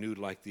is renewed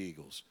like the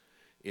eagles.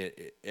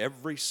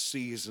 Every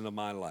season of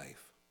my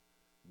life,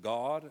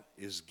 God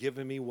is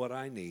giving me what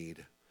I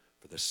need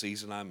for the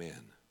season I'm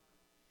in.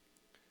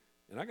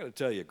 And I got to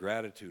tell you,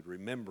 gratitude,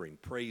 remembering,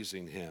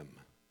 praising Him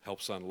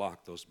helps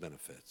unlock those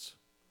benefits.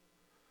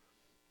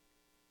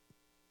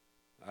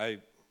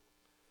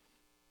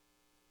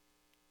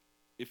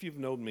 If you've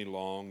known me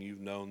long,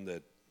 you've known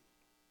that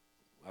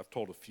I've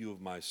told a few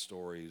of my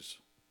stories.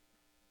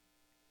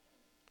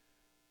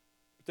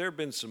 But there have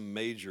been some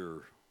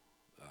major,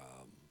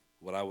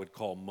 what I would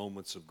call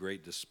moments of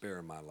great despair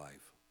in my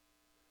life.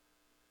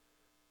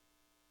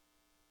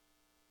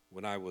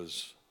 When I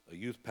was a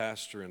youth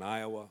pastor in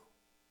Iowa,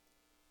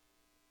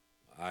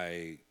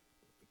 I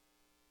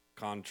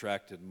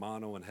contracted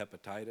mono and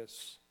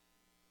hepatitis.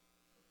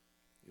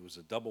 It was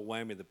a double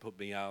whammy that put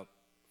me out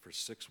for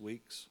 6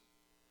 weeks.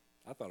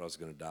 I thought I was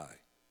going to die.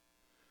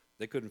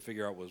 They couldn't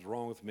figure out what was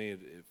wrong with me.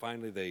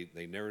 Finally,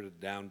 they narrowed it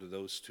down to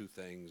those two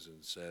things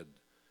and said,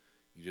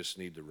 you just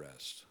need to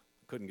rest.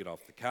 Couldn't get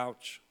off the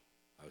couch.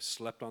 I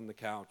slept on the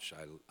couch.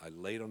 I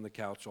laid on the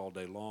couch all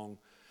day long,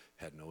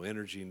 had no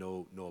energy,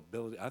 no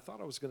ability. I thought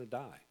I was going to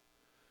die.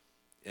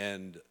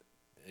 And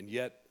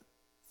yet,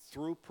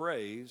 through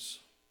praise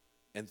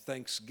and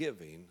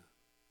thanksgiving,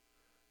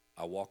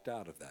 I walked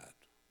out of that.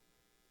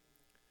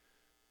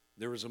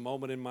 There was a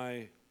moment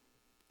in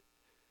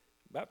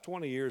about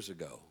 20 years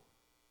ago,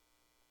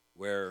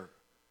 where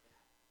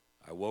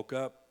I woke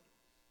up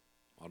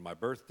on my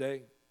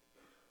birthday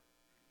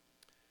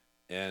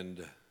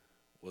and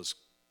was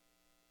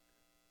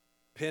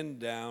pinned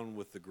down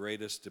with the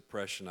greatest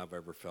depression I've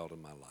ever felt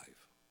in my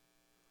life.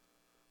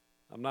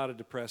 I'm not a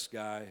depressed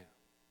guy.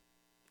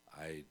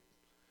 I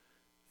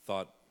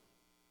thought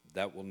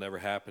that will never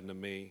happen to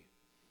me.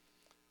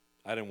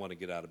 I didn't want to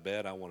get out of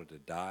bed. I wanted to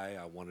die.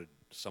 I wanted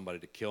somebody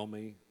to kill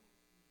me.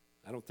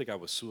 I don't think I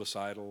was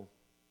suicidal.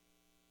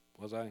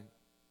 Was I?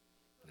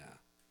 Nah.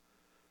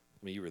 I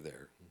mean, you were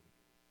there.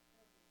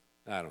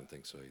 I don't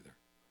think so either.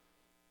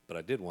 But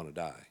I did want to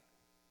die.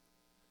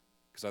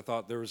 Because I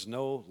thought there was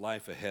no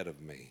life ahead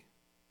of me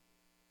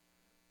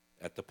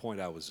at the point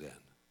I was in.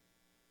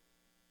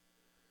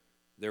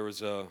 There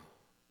was a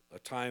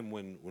time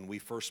when we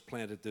first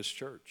planted this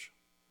church.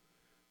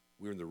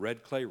 We were in the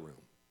red clay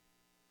room.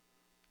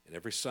 And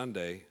every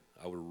Sunday,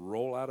 I would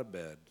roll out of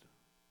bed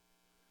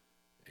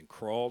and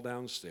crawl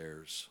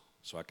downstairs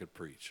so I could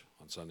preach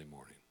on Sunday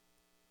morning.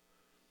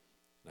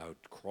 And I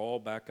would crawl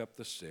back up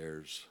the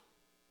stairs,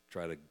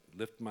 try to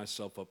lift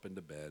myself up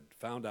into bed.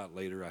 Found out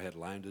later I had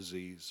Lyme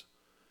disease.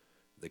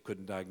 They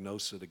couldn't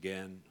diagnose it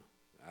again.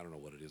 I don't know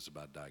what it is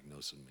about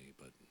diagnosing me,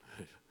 but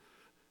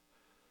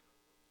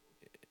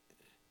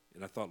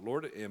and I thought,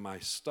 Lord, am I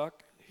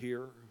stuck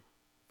here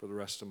for the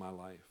rest of my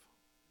life?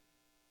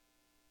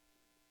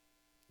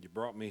 You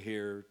brought me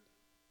here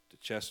to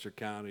Chester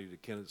County, to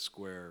Kennett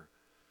Square,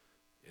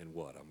 and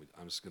what?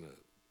 I'm just going to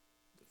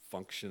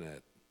function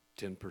at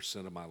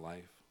 10% of my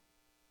life?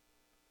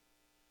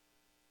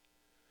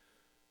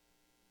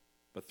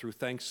 But through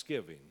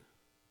thanksgiving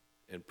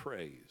and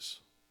praise,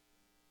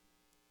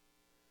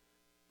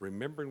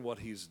 remembering what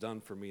He's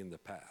done for me in the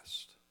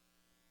past,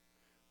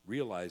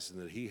 realizing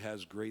that He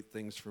has great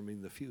things for me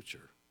in the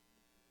future.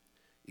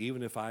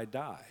 Even if I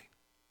die,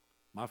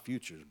 my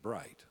future is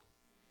bright.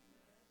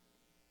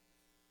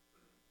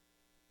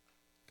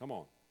 Come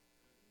on.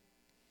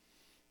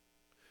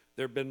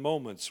 There have been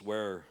moments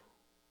where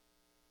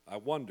I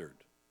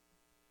wondered,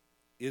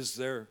 is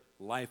there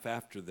life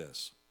after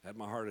this? I had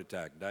my heart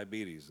attack,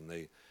 diabetes,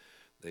 and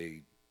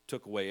they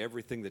took away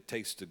everything that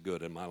tasted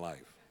good in my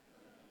life.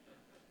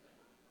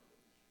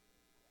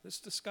 It's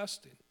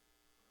disgusting.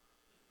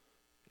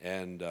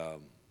 And I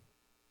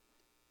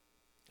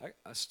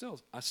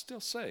still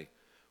say,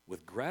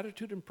 with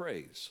gratitude and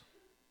praise,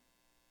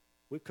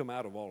 we've come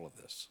out of all of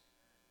this.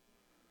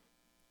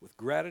 With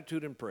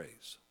gratitude and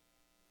praise,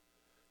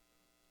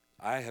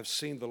 I have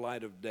seen the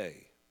light of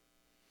day.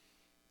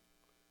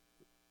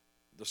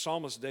 The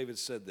psalmist David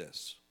said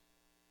this.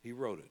 He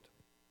wrote it.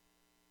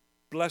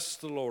 Bless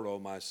the Lord, O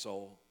my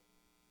soul,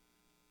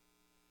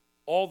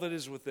 all that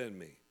is within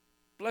me.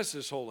 Bless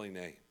His holy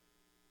name.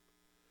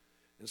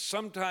 And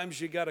sometimes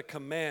you got to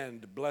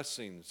command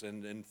blessings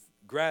and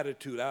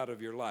gratitude out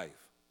of your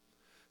life.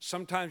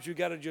 Sometimes you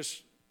got to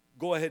just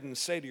go ahead and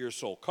say to your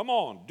soul, come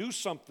on, do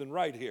something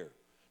right here.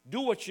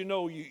 Do what you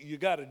know you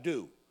got to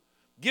do.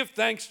 Give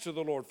thanks to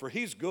the Lord, for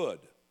He's good.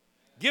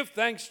 Give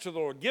thanks to the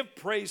Lord. Give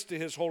praise to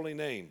His holy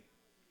name.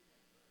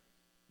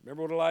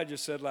 Remember what Elijah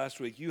said last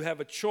week? You have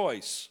a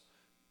choice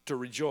to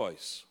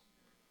rejoice.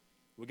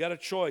 We got a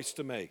choice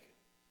to make.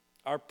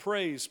 Our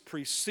praise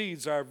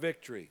precedes our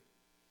victory.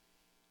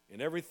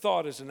 And every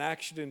thought is an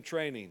action in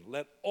training.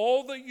 Let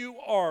all that you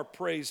are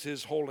praise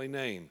His holy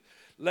name.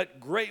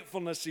 Let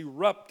gratefulness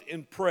erupt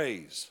in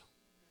praise.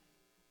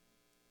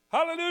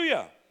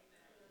 Hallelujah.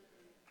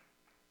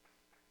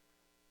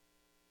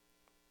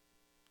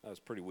 That was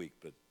pretty weak,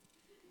 but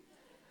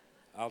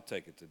I'll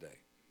take it today.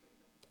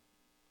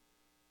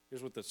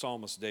 Here's what the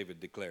psalmist David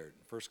declared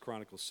in 1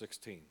 Chronicles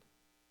 16.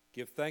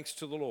 Give thanks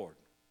to the Lord.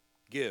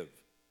 Give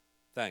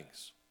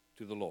thanks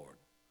to the Lord,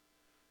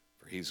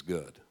 for He's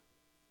good.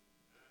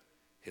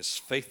 His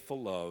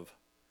faithful love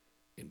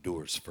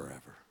endures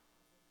forever.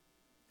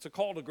 It's a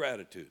call to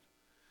gratitude.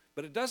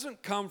 But it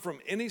doesn't come from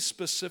any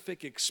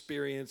specific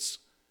experience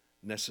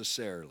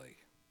necessarily.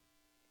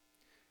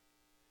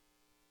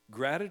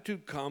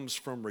 Gratitude comes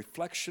from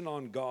reflection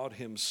on God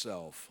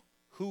himself,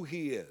 who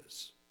he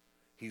is.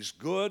 He's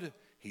good,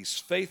 he's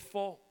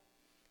faithful,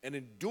 and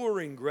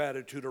enduring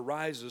gratitude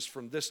arises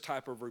from this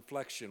type of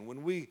reflection.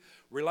 When we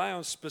rely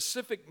on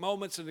specific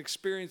moments and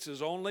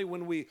experiences only,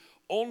 when we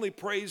only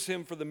praise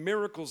him for the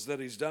miracles that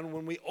he's done,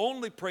 when we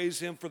only praise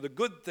him for the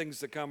good things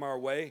that come our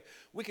way,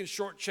 we can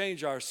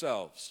shortchange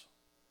ourselves.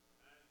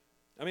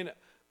 I mean,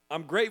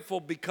 I'm grateful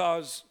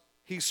because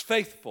he's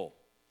faithful,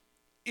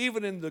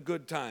 even in the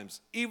good times,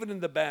 even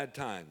in the bad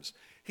times.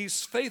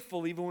 He's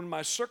faithful even when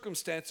my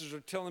circumstances are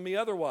telling me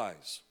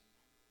otherwise.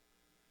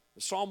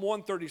 Psalm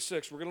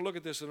 136, we're going to look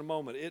at this in a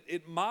moment.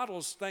 It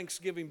models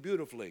thanksgiving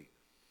beautifully.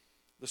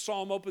 The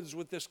psalm opens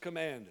with this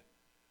command: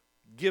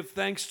 give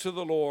thanks to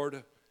the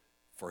Lord,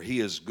 for he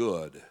is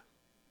good.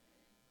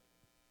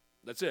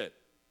 That's it.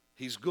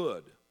 He's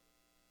good.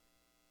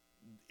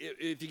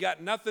 If you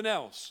got nothing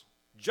else,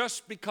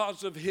 just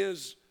because of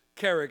his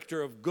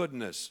character of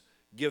goodness,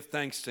 give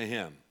thanks to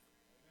him.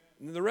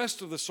 And the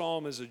rest of the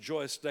psalm is a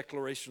joyous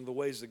declaration of the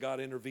ways that God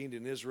intervened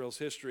in Israel's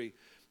history,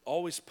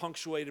 always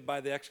punctuated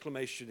by the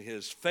exclamation,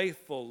 his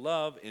faithful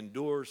love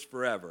endures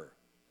forever.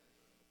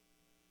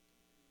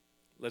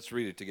 Let's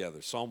read it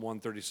together. Psalm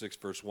 136,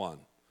 verse 1.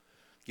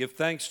 Give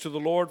thanks to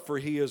the Lord, for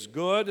he is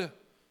good.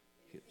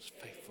 His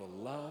faithful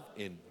love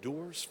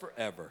endures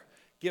forever.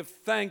 Give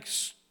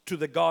thanks to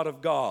the God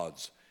of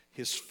gods.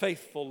 His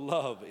faithful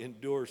love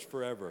endures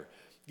forever.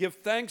 Give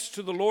thanks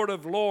to the Lord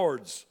of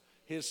lords.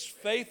 His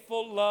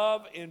faithful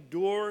love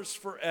endures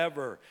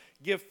forever.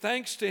 Give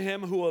thanks to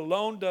him who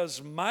alone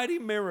does mighty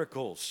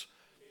miracles.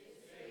 His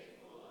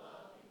faithful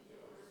love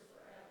endures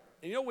forever.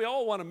 And you know, we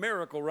all want a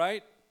miracle,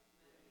 right?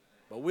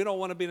 But we don't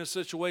want to be in a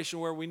situation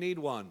where we need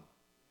one. Amen.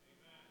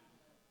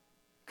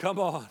 Come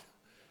on.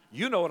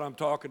 You know what I'm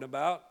talking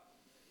about.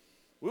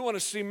 We want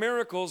to see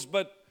miracles,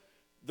 but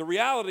the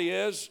reality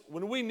is,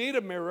 when we need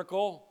a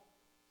miracle,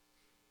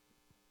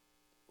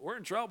 we're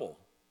in trouble.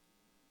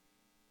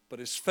 But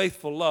his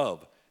faithful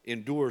love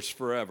endures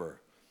forever.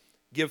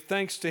 Give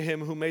thanks to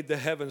him who made the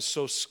heavens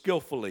so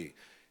skillfully.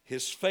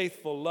 His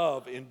faithful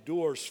love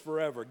endures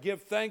forever.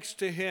 Give thanks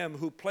to him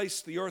who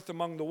placed the earth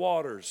among the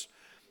waters.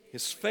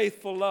 His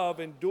faithful love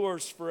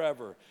endures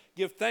forever.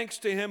 Give thanks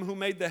to him who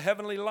made the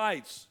heavenly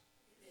lights.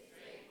 His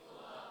faithful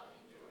love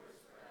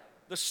endures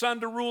forever. The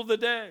sun to rule the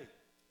day.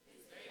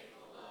 His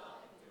faithful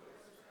love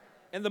endures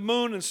forever. And the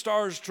moon and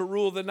stars to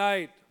rule the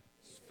night.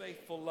 His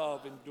faithful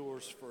love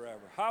endures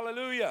forever.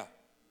 Hallelujah.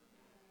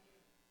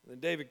 Then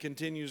David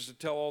continues to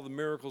tell all the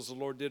miracles the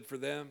Lord did for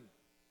them.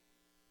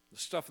 The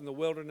stuff in the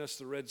wilderness,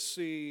 the Red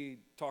Sea,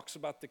 talks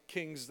about the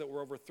kings that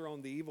were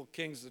overthrown, the evil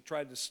kings that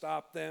tried to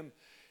stop them.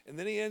 And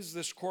then he ends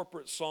this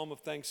corporate psalm of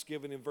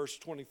thanksgiving in verse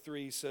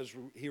 23. He says,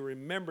 he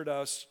remembered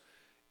us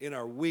in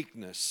our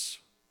weakness.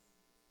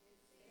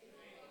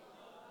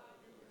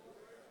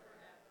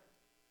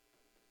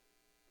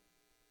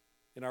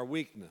 In our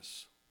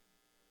weakness.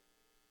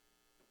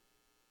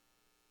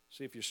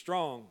 See, if you're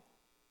strong,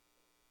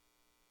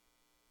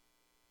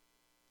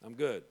 I'm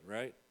good,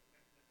 right?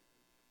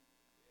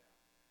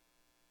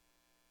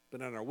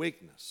 But in our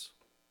weakness,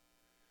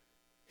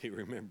 he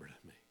remembered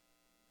me.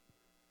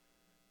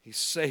 He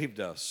saved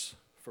us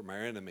from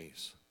our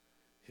enemies.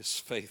 His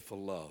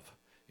faithful love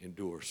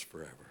endures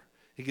forever.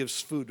 He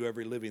gives food to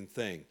every living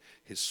thing.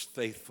 His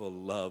faithful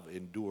love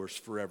endures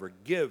forever.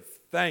 Give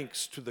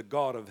thanks to the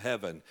God of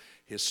heaven.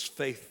 His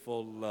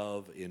faithful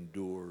love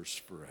endures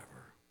forever.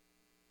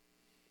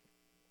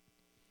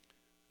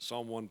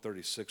 Psalm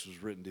 136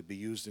 was written to be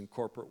used in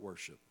corporate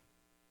worship.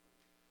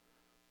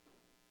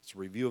 It's a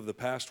review of the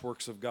past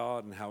works of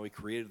God and how he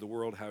created the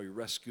world, how he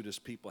rescued his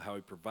people, how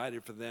he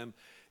provided for them.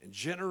 And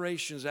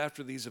generations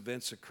after these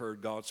events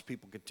occurred, God's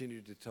people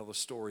continued to tell the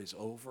stories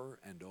over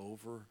and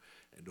over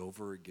and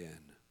over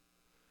again.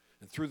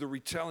 And through the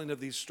retelling of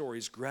these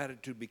stories,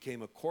 gratitude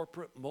became a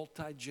corporate,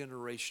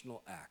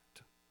 multi-generational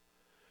act.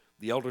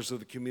 The elders of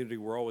the community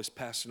were always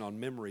passing on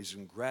memories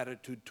and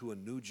gratitude to a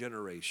new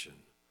generation.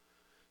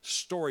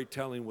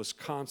 Storytelling was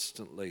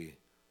constantly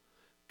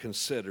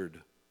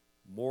considered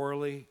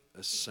morally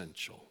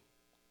essential.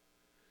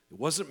 It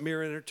wasn't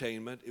mere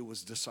entertainment, it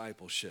was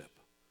discipleship.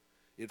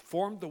 It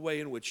formed the way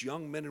in which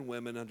young men and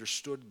women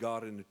understood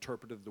God and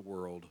interpreted the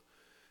world.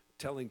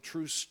 Telling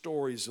true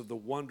stories of the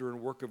wonder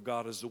and work of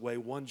God is the way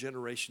one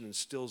generation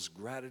instills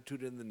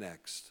gratitude in the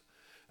next.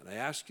 And I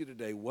ask you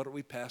today, what are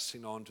we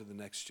passing on to the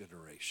next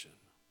generation?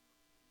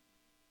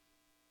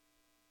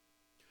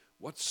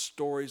 What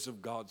stories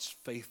of God's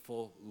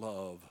faithful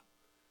love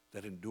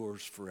that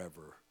endures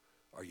forever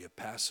are you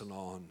passing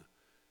on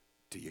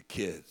to your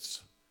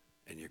kids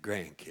and your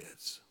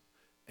grandkids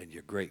and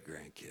your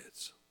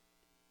great-grandkids?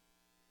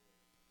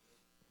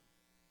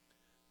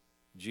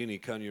 Jeannie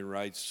Cunyon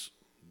writes,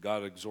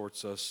 God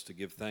exhorts us to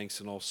give thanks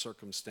in all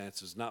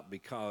circumstances, not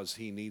because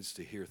he needs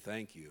to hear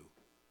thank you,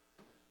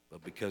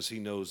 but because he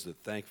knows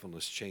that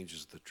thankfulness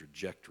changes the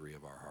trajectory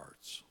of our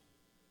hearts.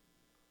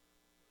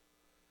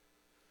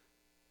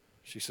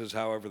 She says,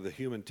 however, the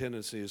human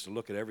tendency is to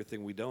look at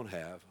everything we don't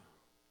have,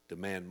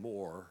 demand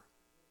more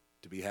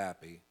to be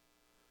happy,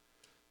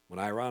 when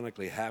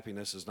ironically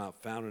happiness is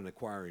not found in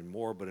acquiring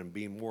more, but in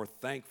being more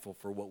thankful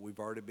for what we've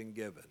already been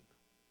given.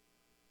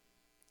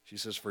 She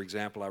says, for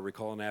example, I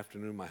recall an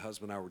afternoon my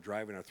husband and I were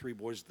driving our 3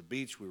 boys to the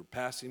beach. We were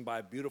passing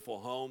by beautiful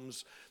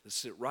homes that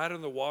sit right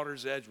on the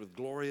water's edge with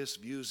glorious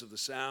views of the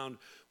Sound.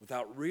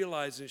 Without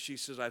realizing, she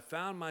says, I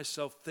found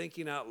myself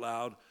thinking out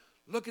loud,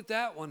 look at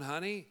that one,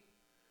 honey.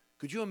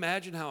 Could you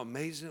imagine how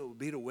amazing it would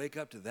be to wake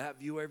up to that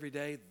view every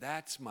day?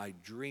 That's my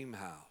dream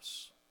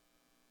house.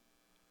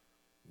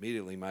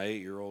 Immediately, my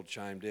 8-year-old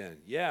chimed in.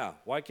 Yeah,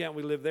 why can't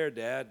we live there,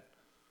 Dad?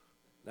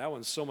 That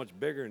one's so much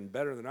bigger and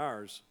better than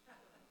ours.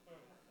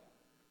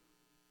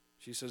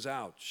 She says,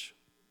 ouch.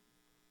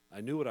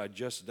 I knew what I'd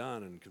just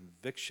done, and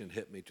conviction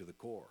hit me to the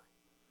core.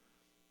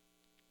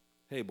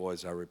 Hey,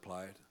 boys, I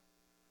replied.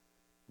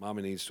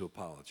 Mommy needs to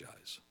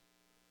apologize.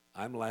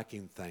 I'm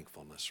lacking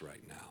thankfulness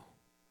right now.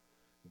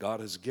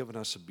 God has given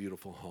us a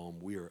beautiful home.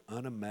 We are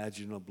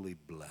unimaginably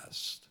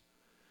blessed.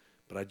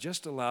 But I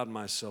just allowed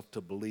myself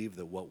to believe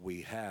that what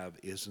we have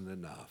isn't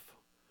enough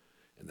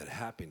and that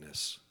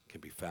happiness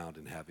can be found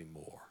in having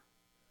more.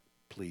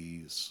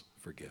 Please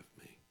forgive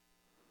me.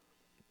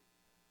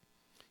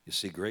 You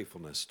see,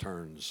 gratefulness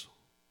turns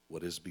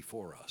what is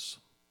before us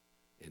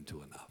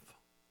into enough.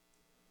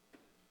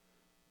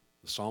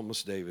 The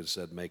psalmist David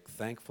said, make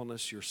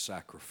thankfulness your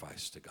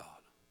sacrifice to God.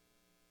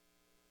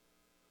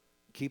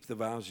 Keep the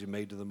vows you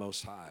made to the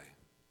Most High.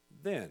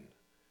 Then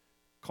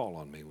call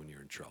on me when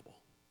you're in trouble,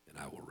 and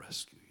I will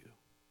rescue you,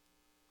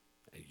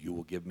 and you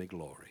will give me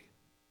glory.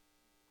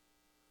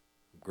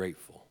 I'm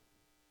grateful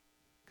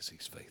because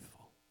he's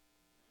faithful.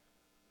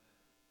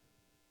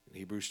 In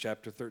Hebrews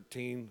chapter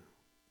 13,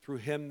 through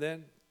him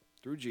then,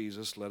 through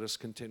Jesus, let us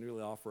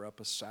continually offer up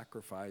a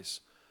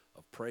sacrifice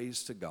of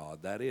praise to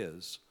God. That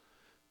is,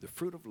 the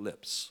fruit of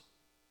lips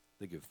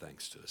that give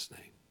thanks to his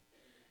name.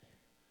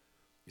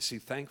 You see,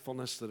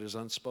 thankfulness that is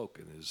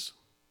unspoken is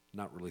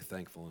not really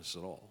thankfulness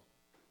at all.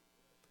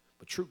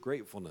 But true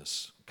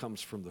gratefulness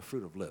comes from the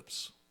fruit of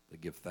lips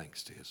that give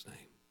thanks to his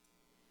name.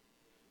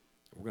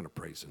 We're going to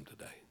praise him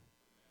today.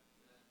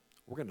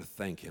 We're going to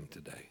thank him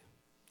today.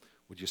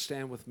 Would you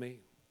stand with me?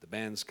 The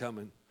band's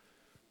coming.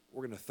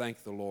 We're going to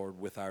thank the Lord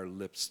with our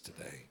lips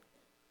today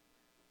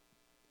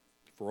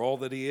for all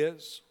that he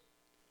is,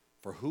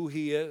 for who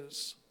he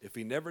is. If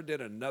he never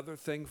did another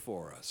thing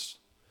for us,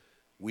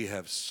 we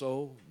have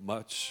so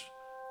much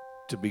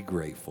to be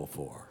grateful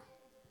for.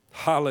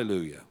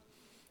 Hallelujah.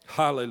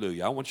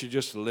 Hallelujah. I want you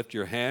just to lift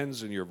your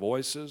hands and your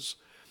voices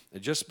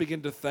and just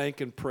begin to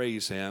thank and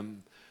praise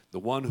him, the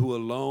one who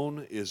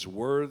alone is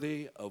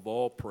worthy of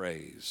all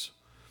praise.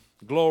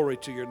 Glory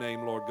to your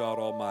name, Lord God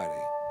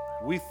Almighty.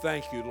 We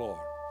thank you, Lord.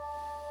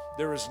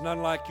 There is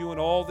none like you in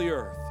all the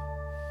earth.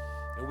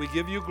 And we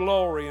give you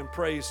glory and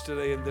praise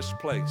today in this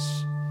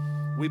place.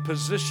 We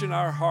position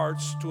our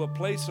hearts to a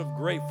place of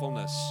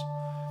gratefulness.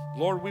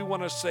 Lord, we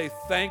want to say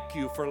thank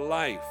you for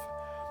life.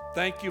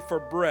 Thank you for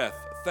breath.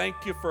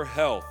 Thank you for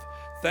health.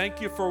 Thank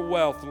you for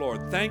wealth,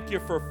 Lord. Thank you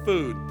for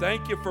food.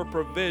 Thank you for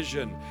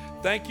provision.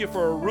 Thank you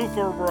for a roof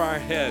over our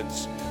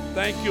heads.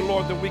 Thank you,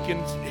 Lord, that we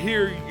can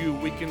hear you.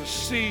 We can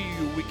see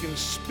you. We can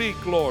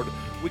speak, Lord.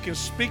 We can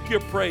speak your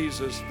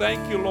praises.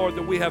 Thank you, Lord,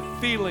 that we have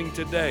feeling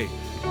today.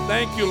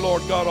 Thank you,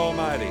 Lord God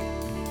Almighty.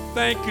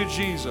 Thank you,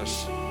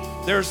 Jesus.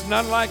 There's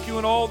none like you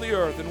in all the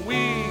earth. And we,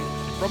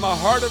 from a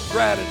heart of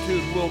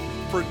gratitude, will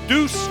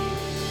produce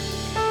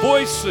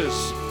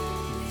voices,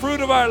 fruit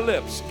of our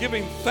lips,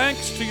 giving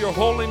thanks to your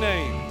holy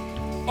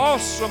name.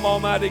 Awesome,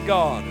 Almighty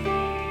God.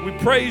 We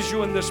praise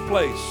you in this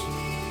place.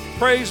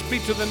 Praise be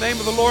to the name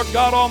of the Lord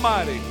God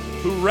Almighty,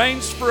 who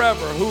reigns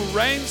forever, who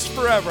reigns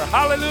forever.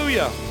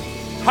 Hallelujah.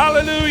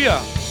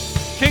 Hallelujah.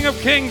 King of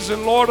kings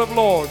and Lord of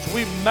lords,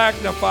 we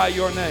magnify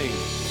your name,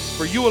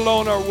 for you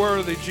alone are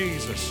worthy,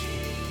 Jesus.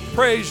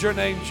 Praise your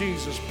name,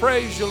 Jesus.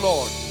 Praise you,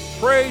 Lord.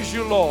 Praise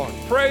you, Lord.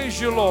 Praise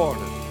you, Lord.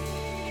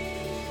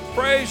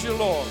 Praise you,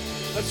 Lord.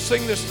 Let's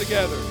sing this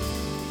together.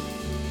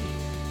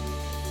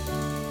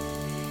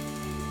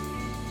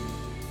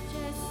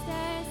 Just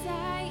as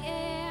I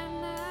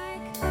am, I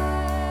come.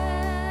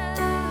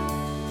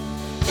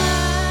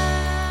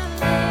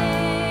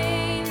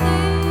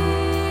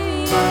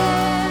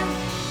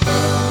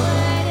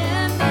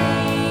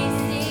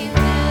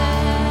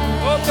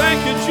 Oh, thank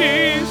you,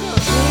 Jesus.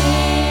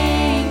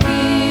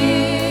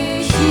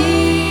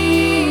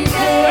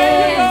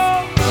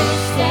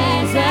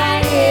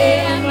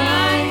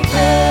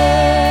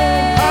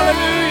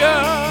 Hallelujah.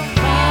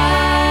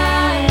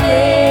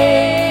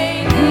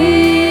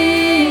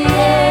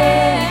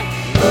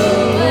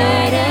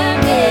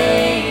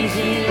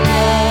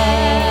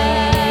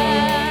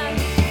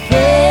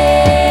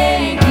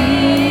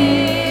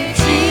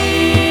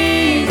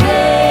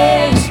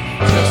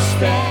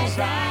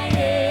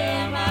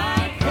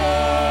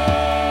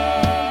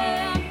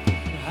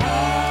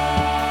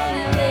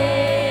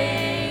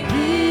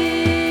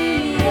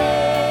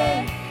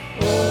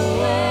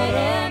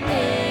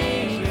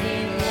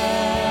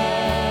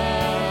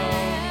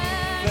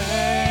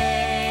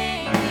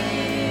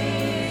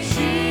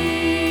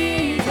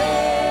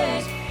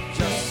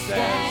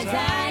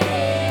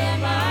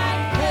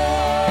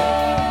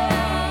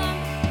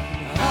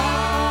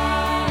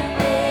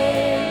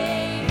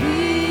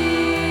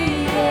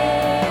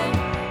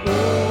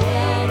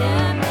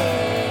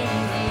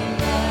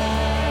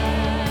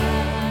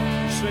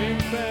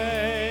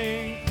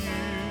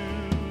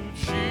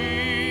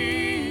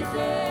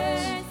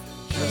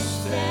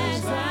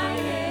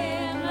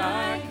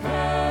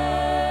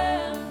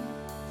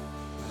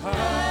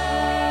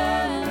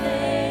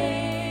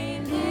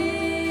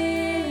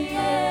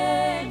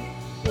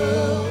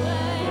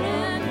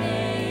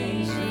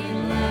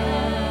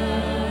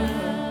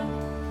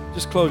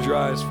 close your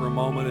eyes for a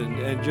moment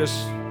and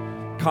just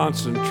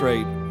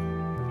concentrate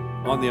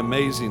on the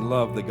amazing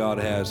love that God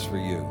has for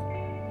you.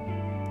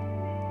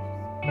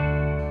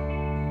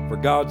 For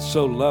God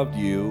so loved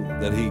you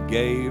that He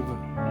gave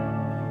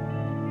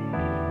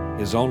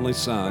His only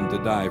Son to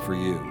die for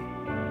you,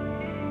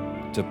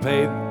 to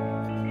pay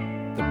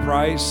the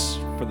price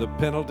for the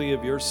penalty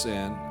of your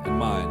sin and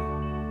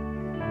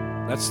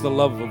mine. That's the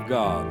love of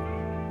God.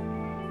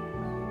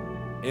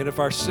 And if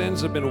our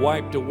sins have been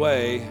wiped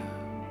away,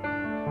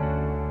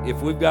 if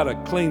we've got a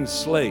clean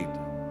slate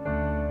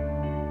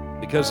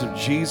because of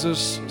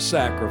Jesus'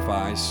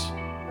 sacrifice,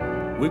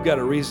 we've got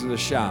a reason to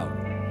shout.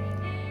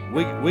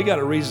 We got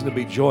a reason to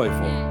be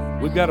joyful.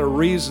 We've got a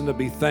reason to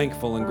be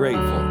thankful and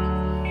grateful.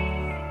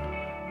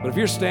 But if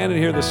you're standing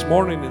here this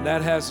morning and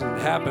that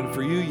hasn't happened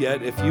for you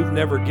yet, if you've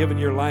never given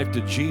your life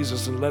to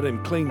Jesus and let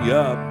Him clean you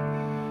up,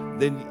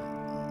 then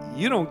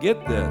you don't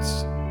get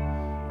this.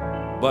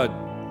 But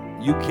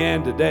you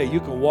can today. You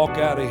can walk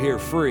out of here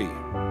free.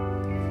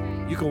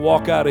 You can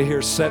walk out of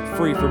here set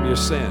free from your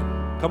sin.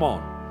 Come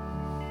on.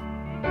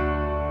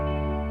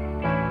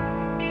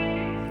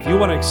 If you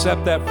want to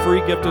accept that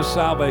free gift of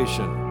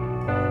salvation,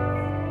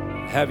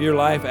 have your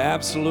life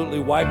absolutely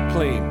wiped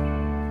clean,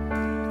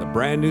 a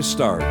brand new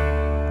start,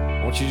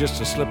 I want you just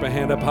to slip a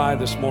hand up high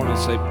this morning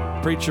and say,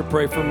 "Preacher,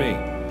 pray for me.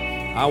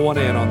 I want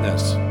in on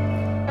this.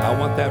 I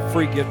want that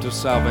free gift of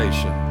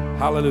salvation."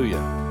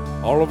 Hallelujah.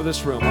 All over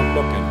this room, I'm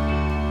looking.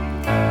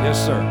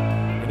 Yes, sir.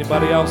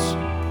 Anybody else?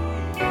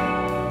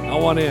 I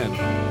want in.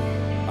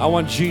 I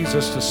want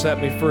Jesus to set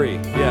me free.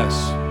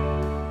 Yes.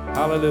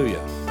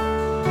 Hallelujah.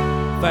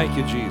 Thank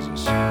you,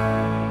 Jesus.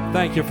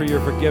 Thank you for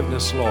your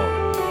forgiveness,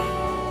 Lord.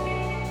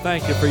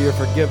 Thank you for your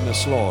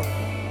forgiveness, Lord.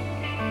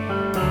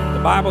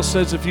 The Bible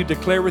says if you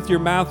declare with your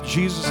mouth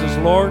Jesus is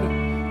Lord,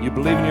 you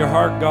believe in your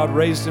heart God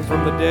raised Him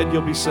from the dead,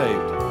 you'll be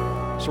saved.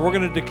 So we're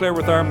going to declare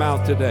with our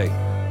mouth today.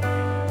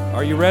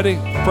 Are you ready?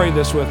 Pray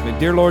this with me.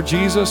 Dear Lord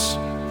Jesus,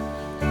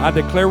 I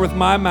declare with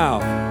my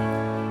mouth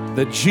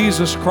that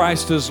Jesus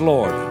Christ is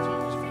Lord.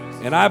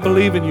 And I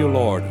believe in you,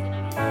 Lord.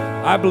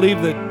 I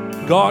believe that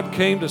God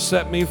came to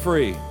set me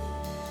free.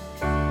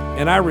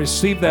 And I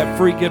received that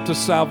free gift of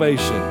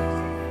salvation.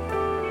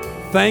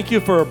 Thank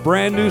you for a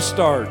brand new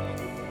start.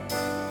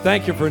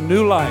 Thank you for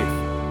new life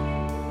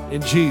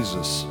in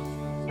Jesus.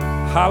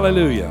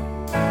 Hallelujah.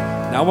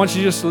 Now I want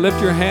you just to lift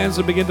your hands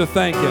and begin to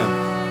thank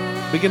Him.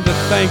 Begin to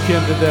thank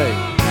Him today.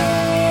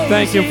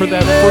 Thank Him for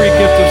that free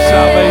gift of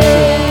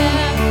salvation.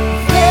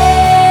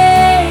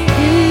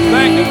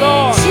 Thank you,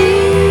 Lord.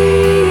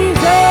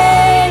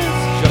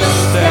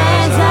 Just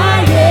as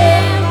I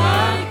am,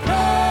 I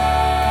come.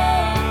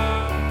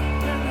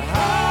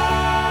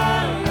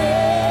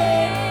 Hallelujah.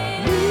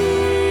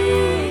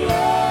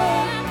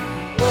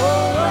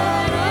 Oh,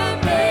 what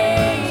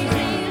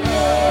amazing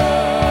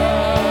love.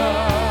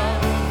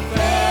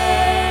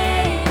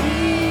 Thank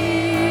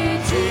you,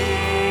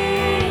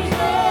 Jesus.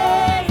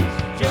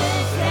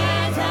 Just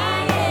as I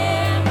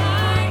am, I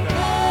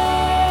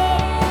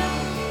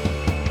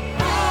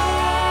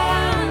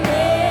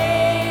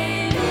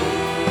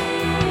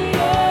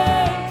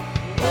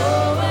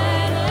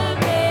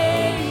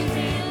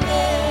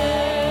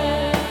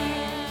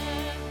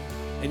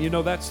And you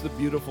know, that's the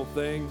beautiful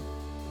thing.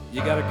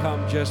 You got to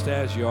come just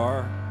as you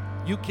are.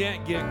 You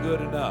can't get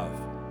good enough.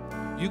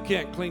 You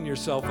can't clean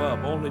yourself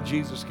up. Only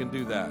Jesus can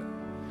do that.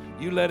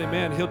 You let Him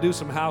in, He'll do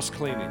some house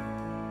cleaning.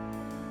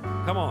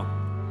 Come on.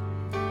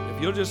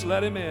 If you'll just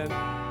let Him in,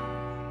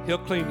 He'll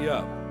clean you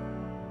up.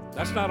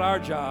 That's not our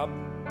job.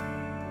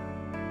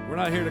 We're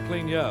not here to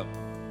clean you up.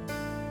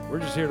 We're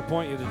just here to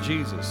point you to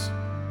Jesus.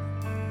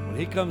 When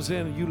He comes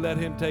in and you let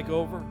Him take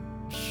over,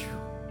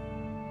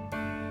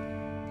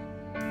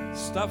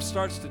 stuff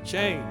starts to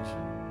change.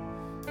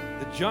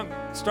 The junk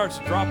starts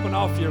dropping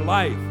off your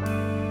life.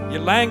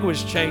 Your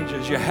language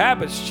changes, your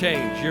habits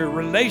change, your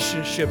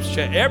relationships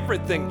change.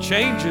 Everything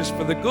changes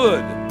for the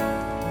good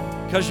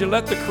because you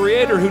let the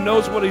Creator who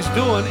knows what He's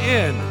doing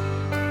in.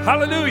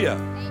 Hallelujah.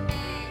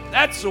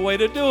 That's the way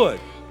to do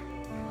it.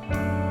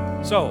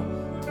 So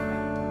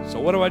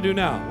what do I do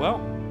now?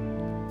 Well,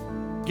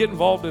 get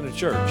involved in a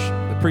church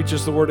that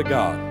preaches the Word of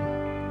God.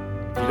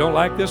 If you don't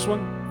like this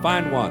one,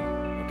 find one,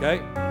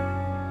 okay?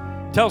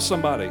 Tell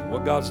somebody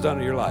what God's done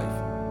in your life.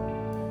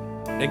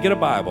 And get a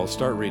Bible,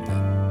 start reading it.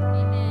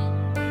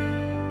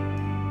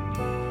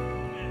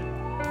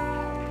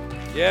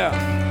 Yeah.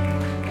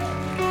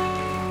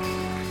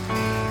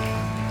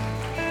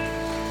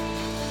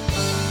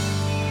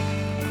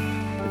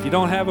 If you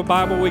don't have a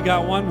Bible, we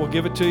got one. We'll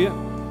give it to you.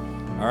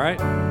 All right?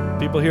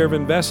 People here have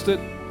invested.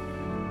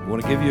 We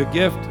want to give you a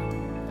gift.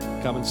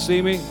 Come and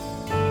see me.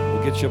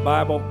 We'll get you a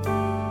Bible.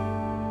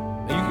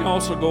 And you can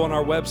also go on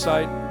our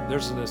website.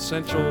 There's an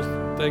essentials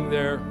thing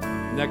there.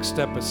 Next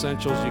Step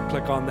Essentials. You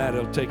click on that.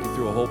 It'll take you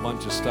through a whole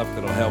bunch of stuff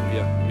that'll help you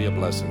and be a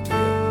blessing to you.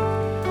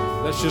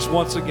 Let's just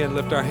once again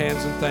lift our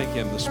hands and thank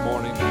Him this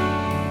morning.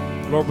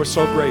 Lord, we're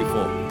so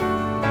grateful.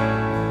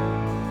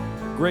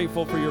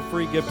 Grateful for your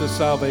free gift of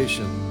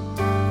salvation.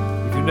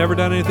 If you've never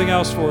done anything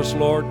else for us,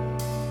 Lord,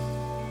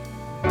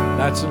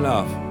 that's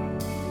enough.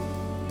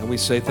 And we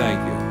say thank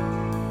you.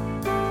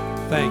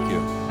 Thank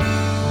you.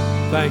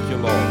 Thank you,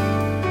 Lord.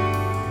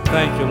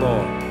 Thank you,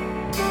 Lord.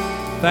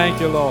 Thank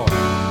you, Lord.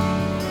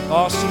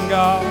 Awesome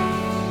God,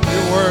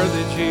 you're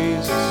worthy,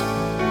 Jesus.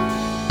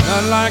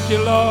 None like you,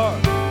 Lord.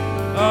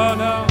 Oh,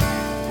 no.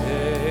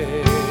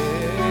 Hey.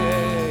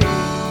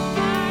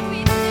 God,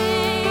 we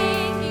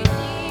thank you,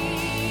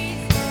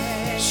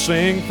 Jesus.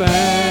 Sing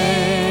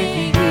thank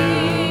you,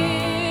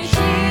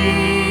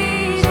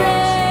 Jesus.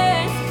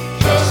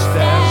 Just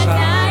as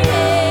I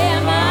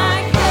am,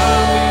 I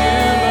come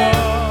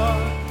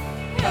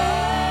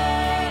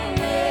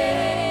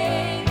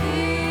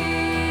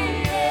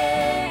Hallelujah.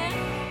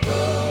 Oh,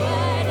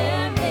 what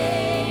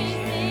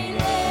amazing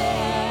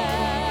love.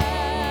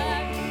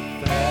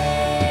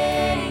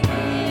 Thank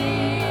you,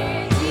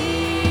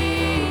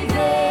 Jesus.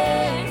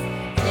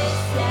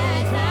 Just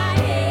as I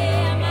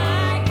am,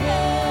 I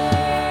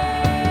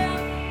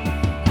come.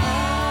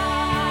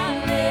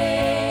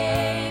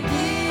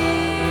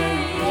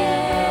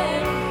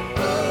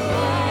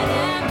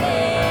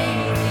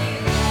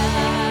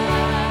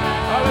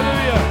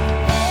 Hallelujah.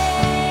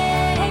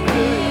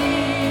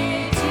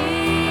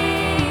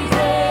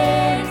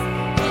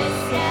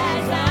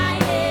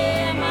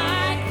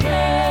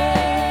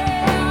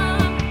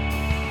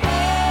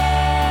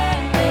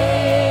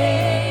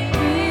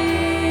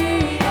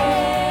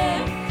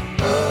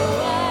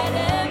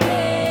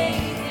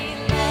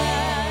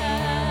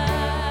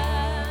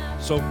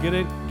 So get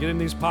in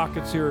these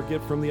pockets here, or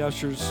get from the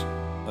ushers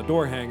a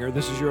door hanger.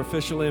 This is your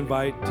official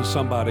invite to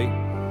somebody.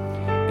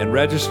 And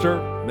register.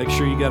 Make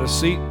sure you got a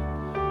seat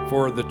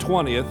for the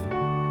 20th.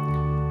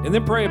 And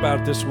then pray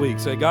about it this week.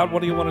 Say, God, what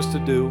do you want us to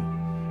do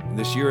in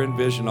this year in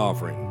vision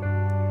offering?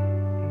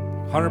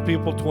 100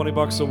 people,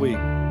 $20 a week.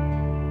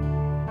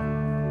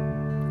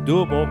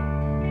 Doable.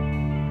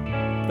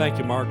 Thank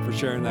you, Mark, for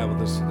sharing that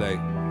with us today.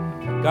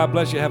 God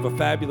bless you. Have a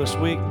fabulous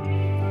week.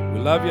 We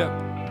love you.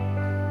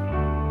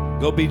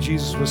 Go be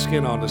Jesus with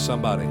skin on to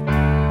somebody.